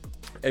plus.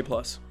 A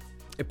plus.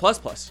 A plus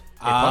plus.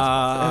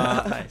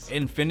 Nice.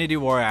 Infinity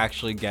War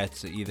actually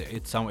gets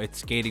it's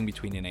skating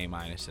between an A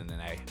minus and an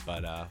A,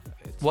 but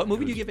it's, What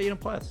movie it do was you give A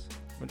plus?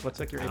 What's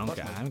like your A+?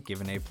 I'm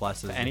giving A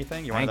pluses.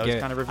 Anything? You want those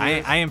kind of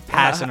reviews? I am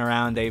passing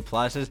around A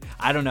pluses.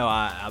 I don't know.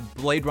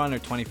 Blade Runner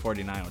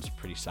 2049 was a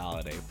pretty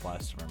solid A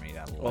plus for me.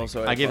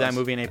 Also, I give that A+.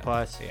 movie an A+.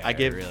 Yeah, I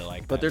give. really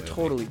like. But that they're movie.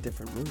 totally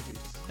different movies.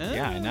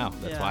 Yeah, I know.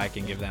 That's why I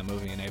can give that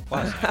movie an A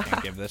plus. I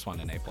can't give this one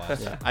an A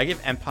plus. I give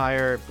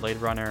Empire, Blade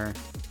Runner.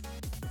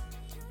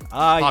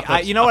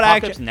 You know what?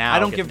 Apocalypse Now I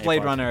don't gets give an A+.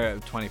 Blade Runner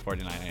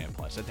 2049 an A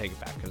plus. I take it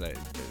back because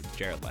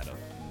Jared Leto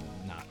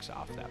knocks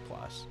off that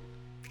plus.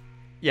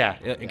 Yeah.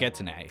 It gets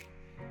an A.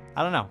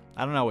 I don't know.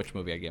 I don't know which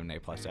movie I give an A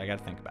plus. I got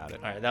to think about it.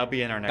 All right, that'll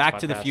be in our next. Back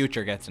to the podcast.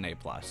 Future gets an A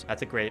plus.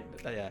 That's a great.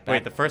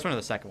 Wait, the first one or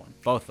the second one?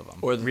 Both of them.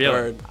 Or the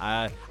Really? third.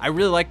 I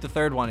really like the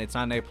third one. It's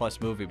not an A plus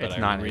movie, but It's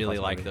not I an A+ really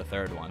like movie. the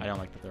third one. I don't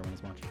like the third one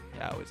as much.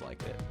 Yeah, I always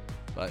liked it.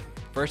 But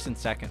first and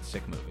second,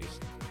 sick movies.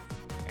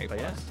 A But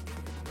plus. yeah.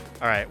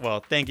 All right. Well,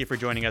 thank you for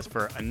joining us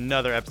for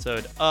another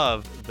episode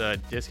of the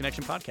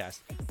Disconnection Podcast.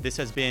 This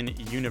has been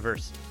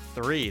Universe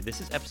 3.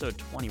 This is episode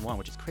 21,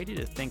 which is crazy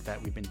to think that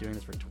we've been doing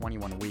this for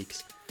 21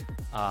 weeks.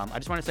 I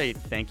just want to say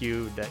thank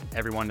you to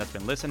everyone that's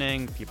been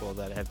listening, people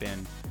that have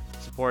been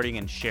supporting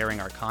and sharing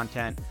our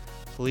content.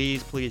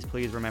 Please, please,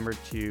 please remember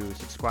to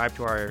subscribe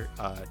to our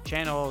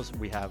channels.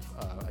 We have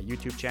a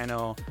YouTube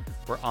channel.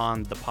 We're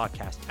on the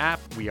podcast app.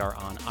 We are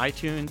on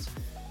iTunes.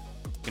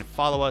 You can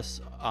follow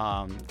us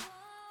on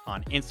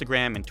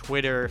Instagram and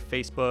Twitter,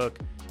 Facebook.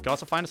 You can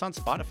also find us on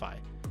Spotify.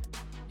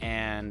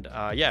 And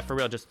yeah, for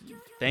real, just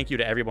thank you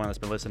to everyone that's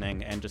been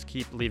listening, and just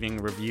keep leaving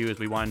reviews.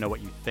 We want to know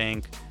what you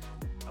think.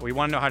 We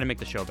want to know how to make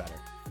the show better.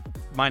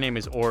 My name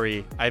is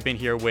Ori. I've been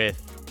here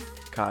with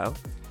Kyle.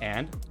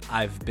 and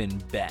I've been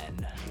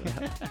Ben.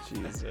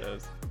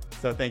 Jesus.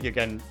 so thank you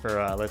again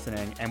for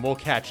listening, and we'll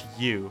catch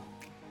you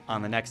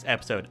on the next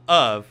episode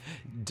of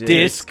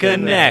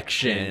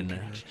Disconnection.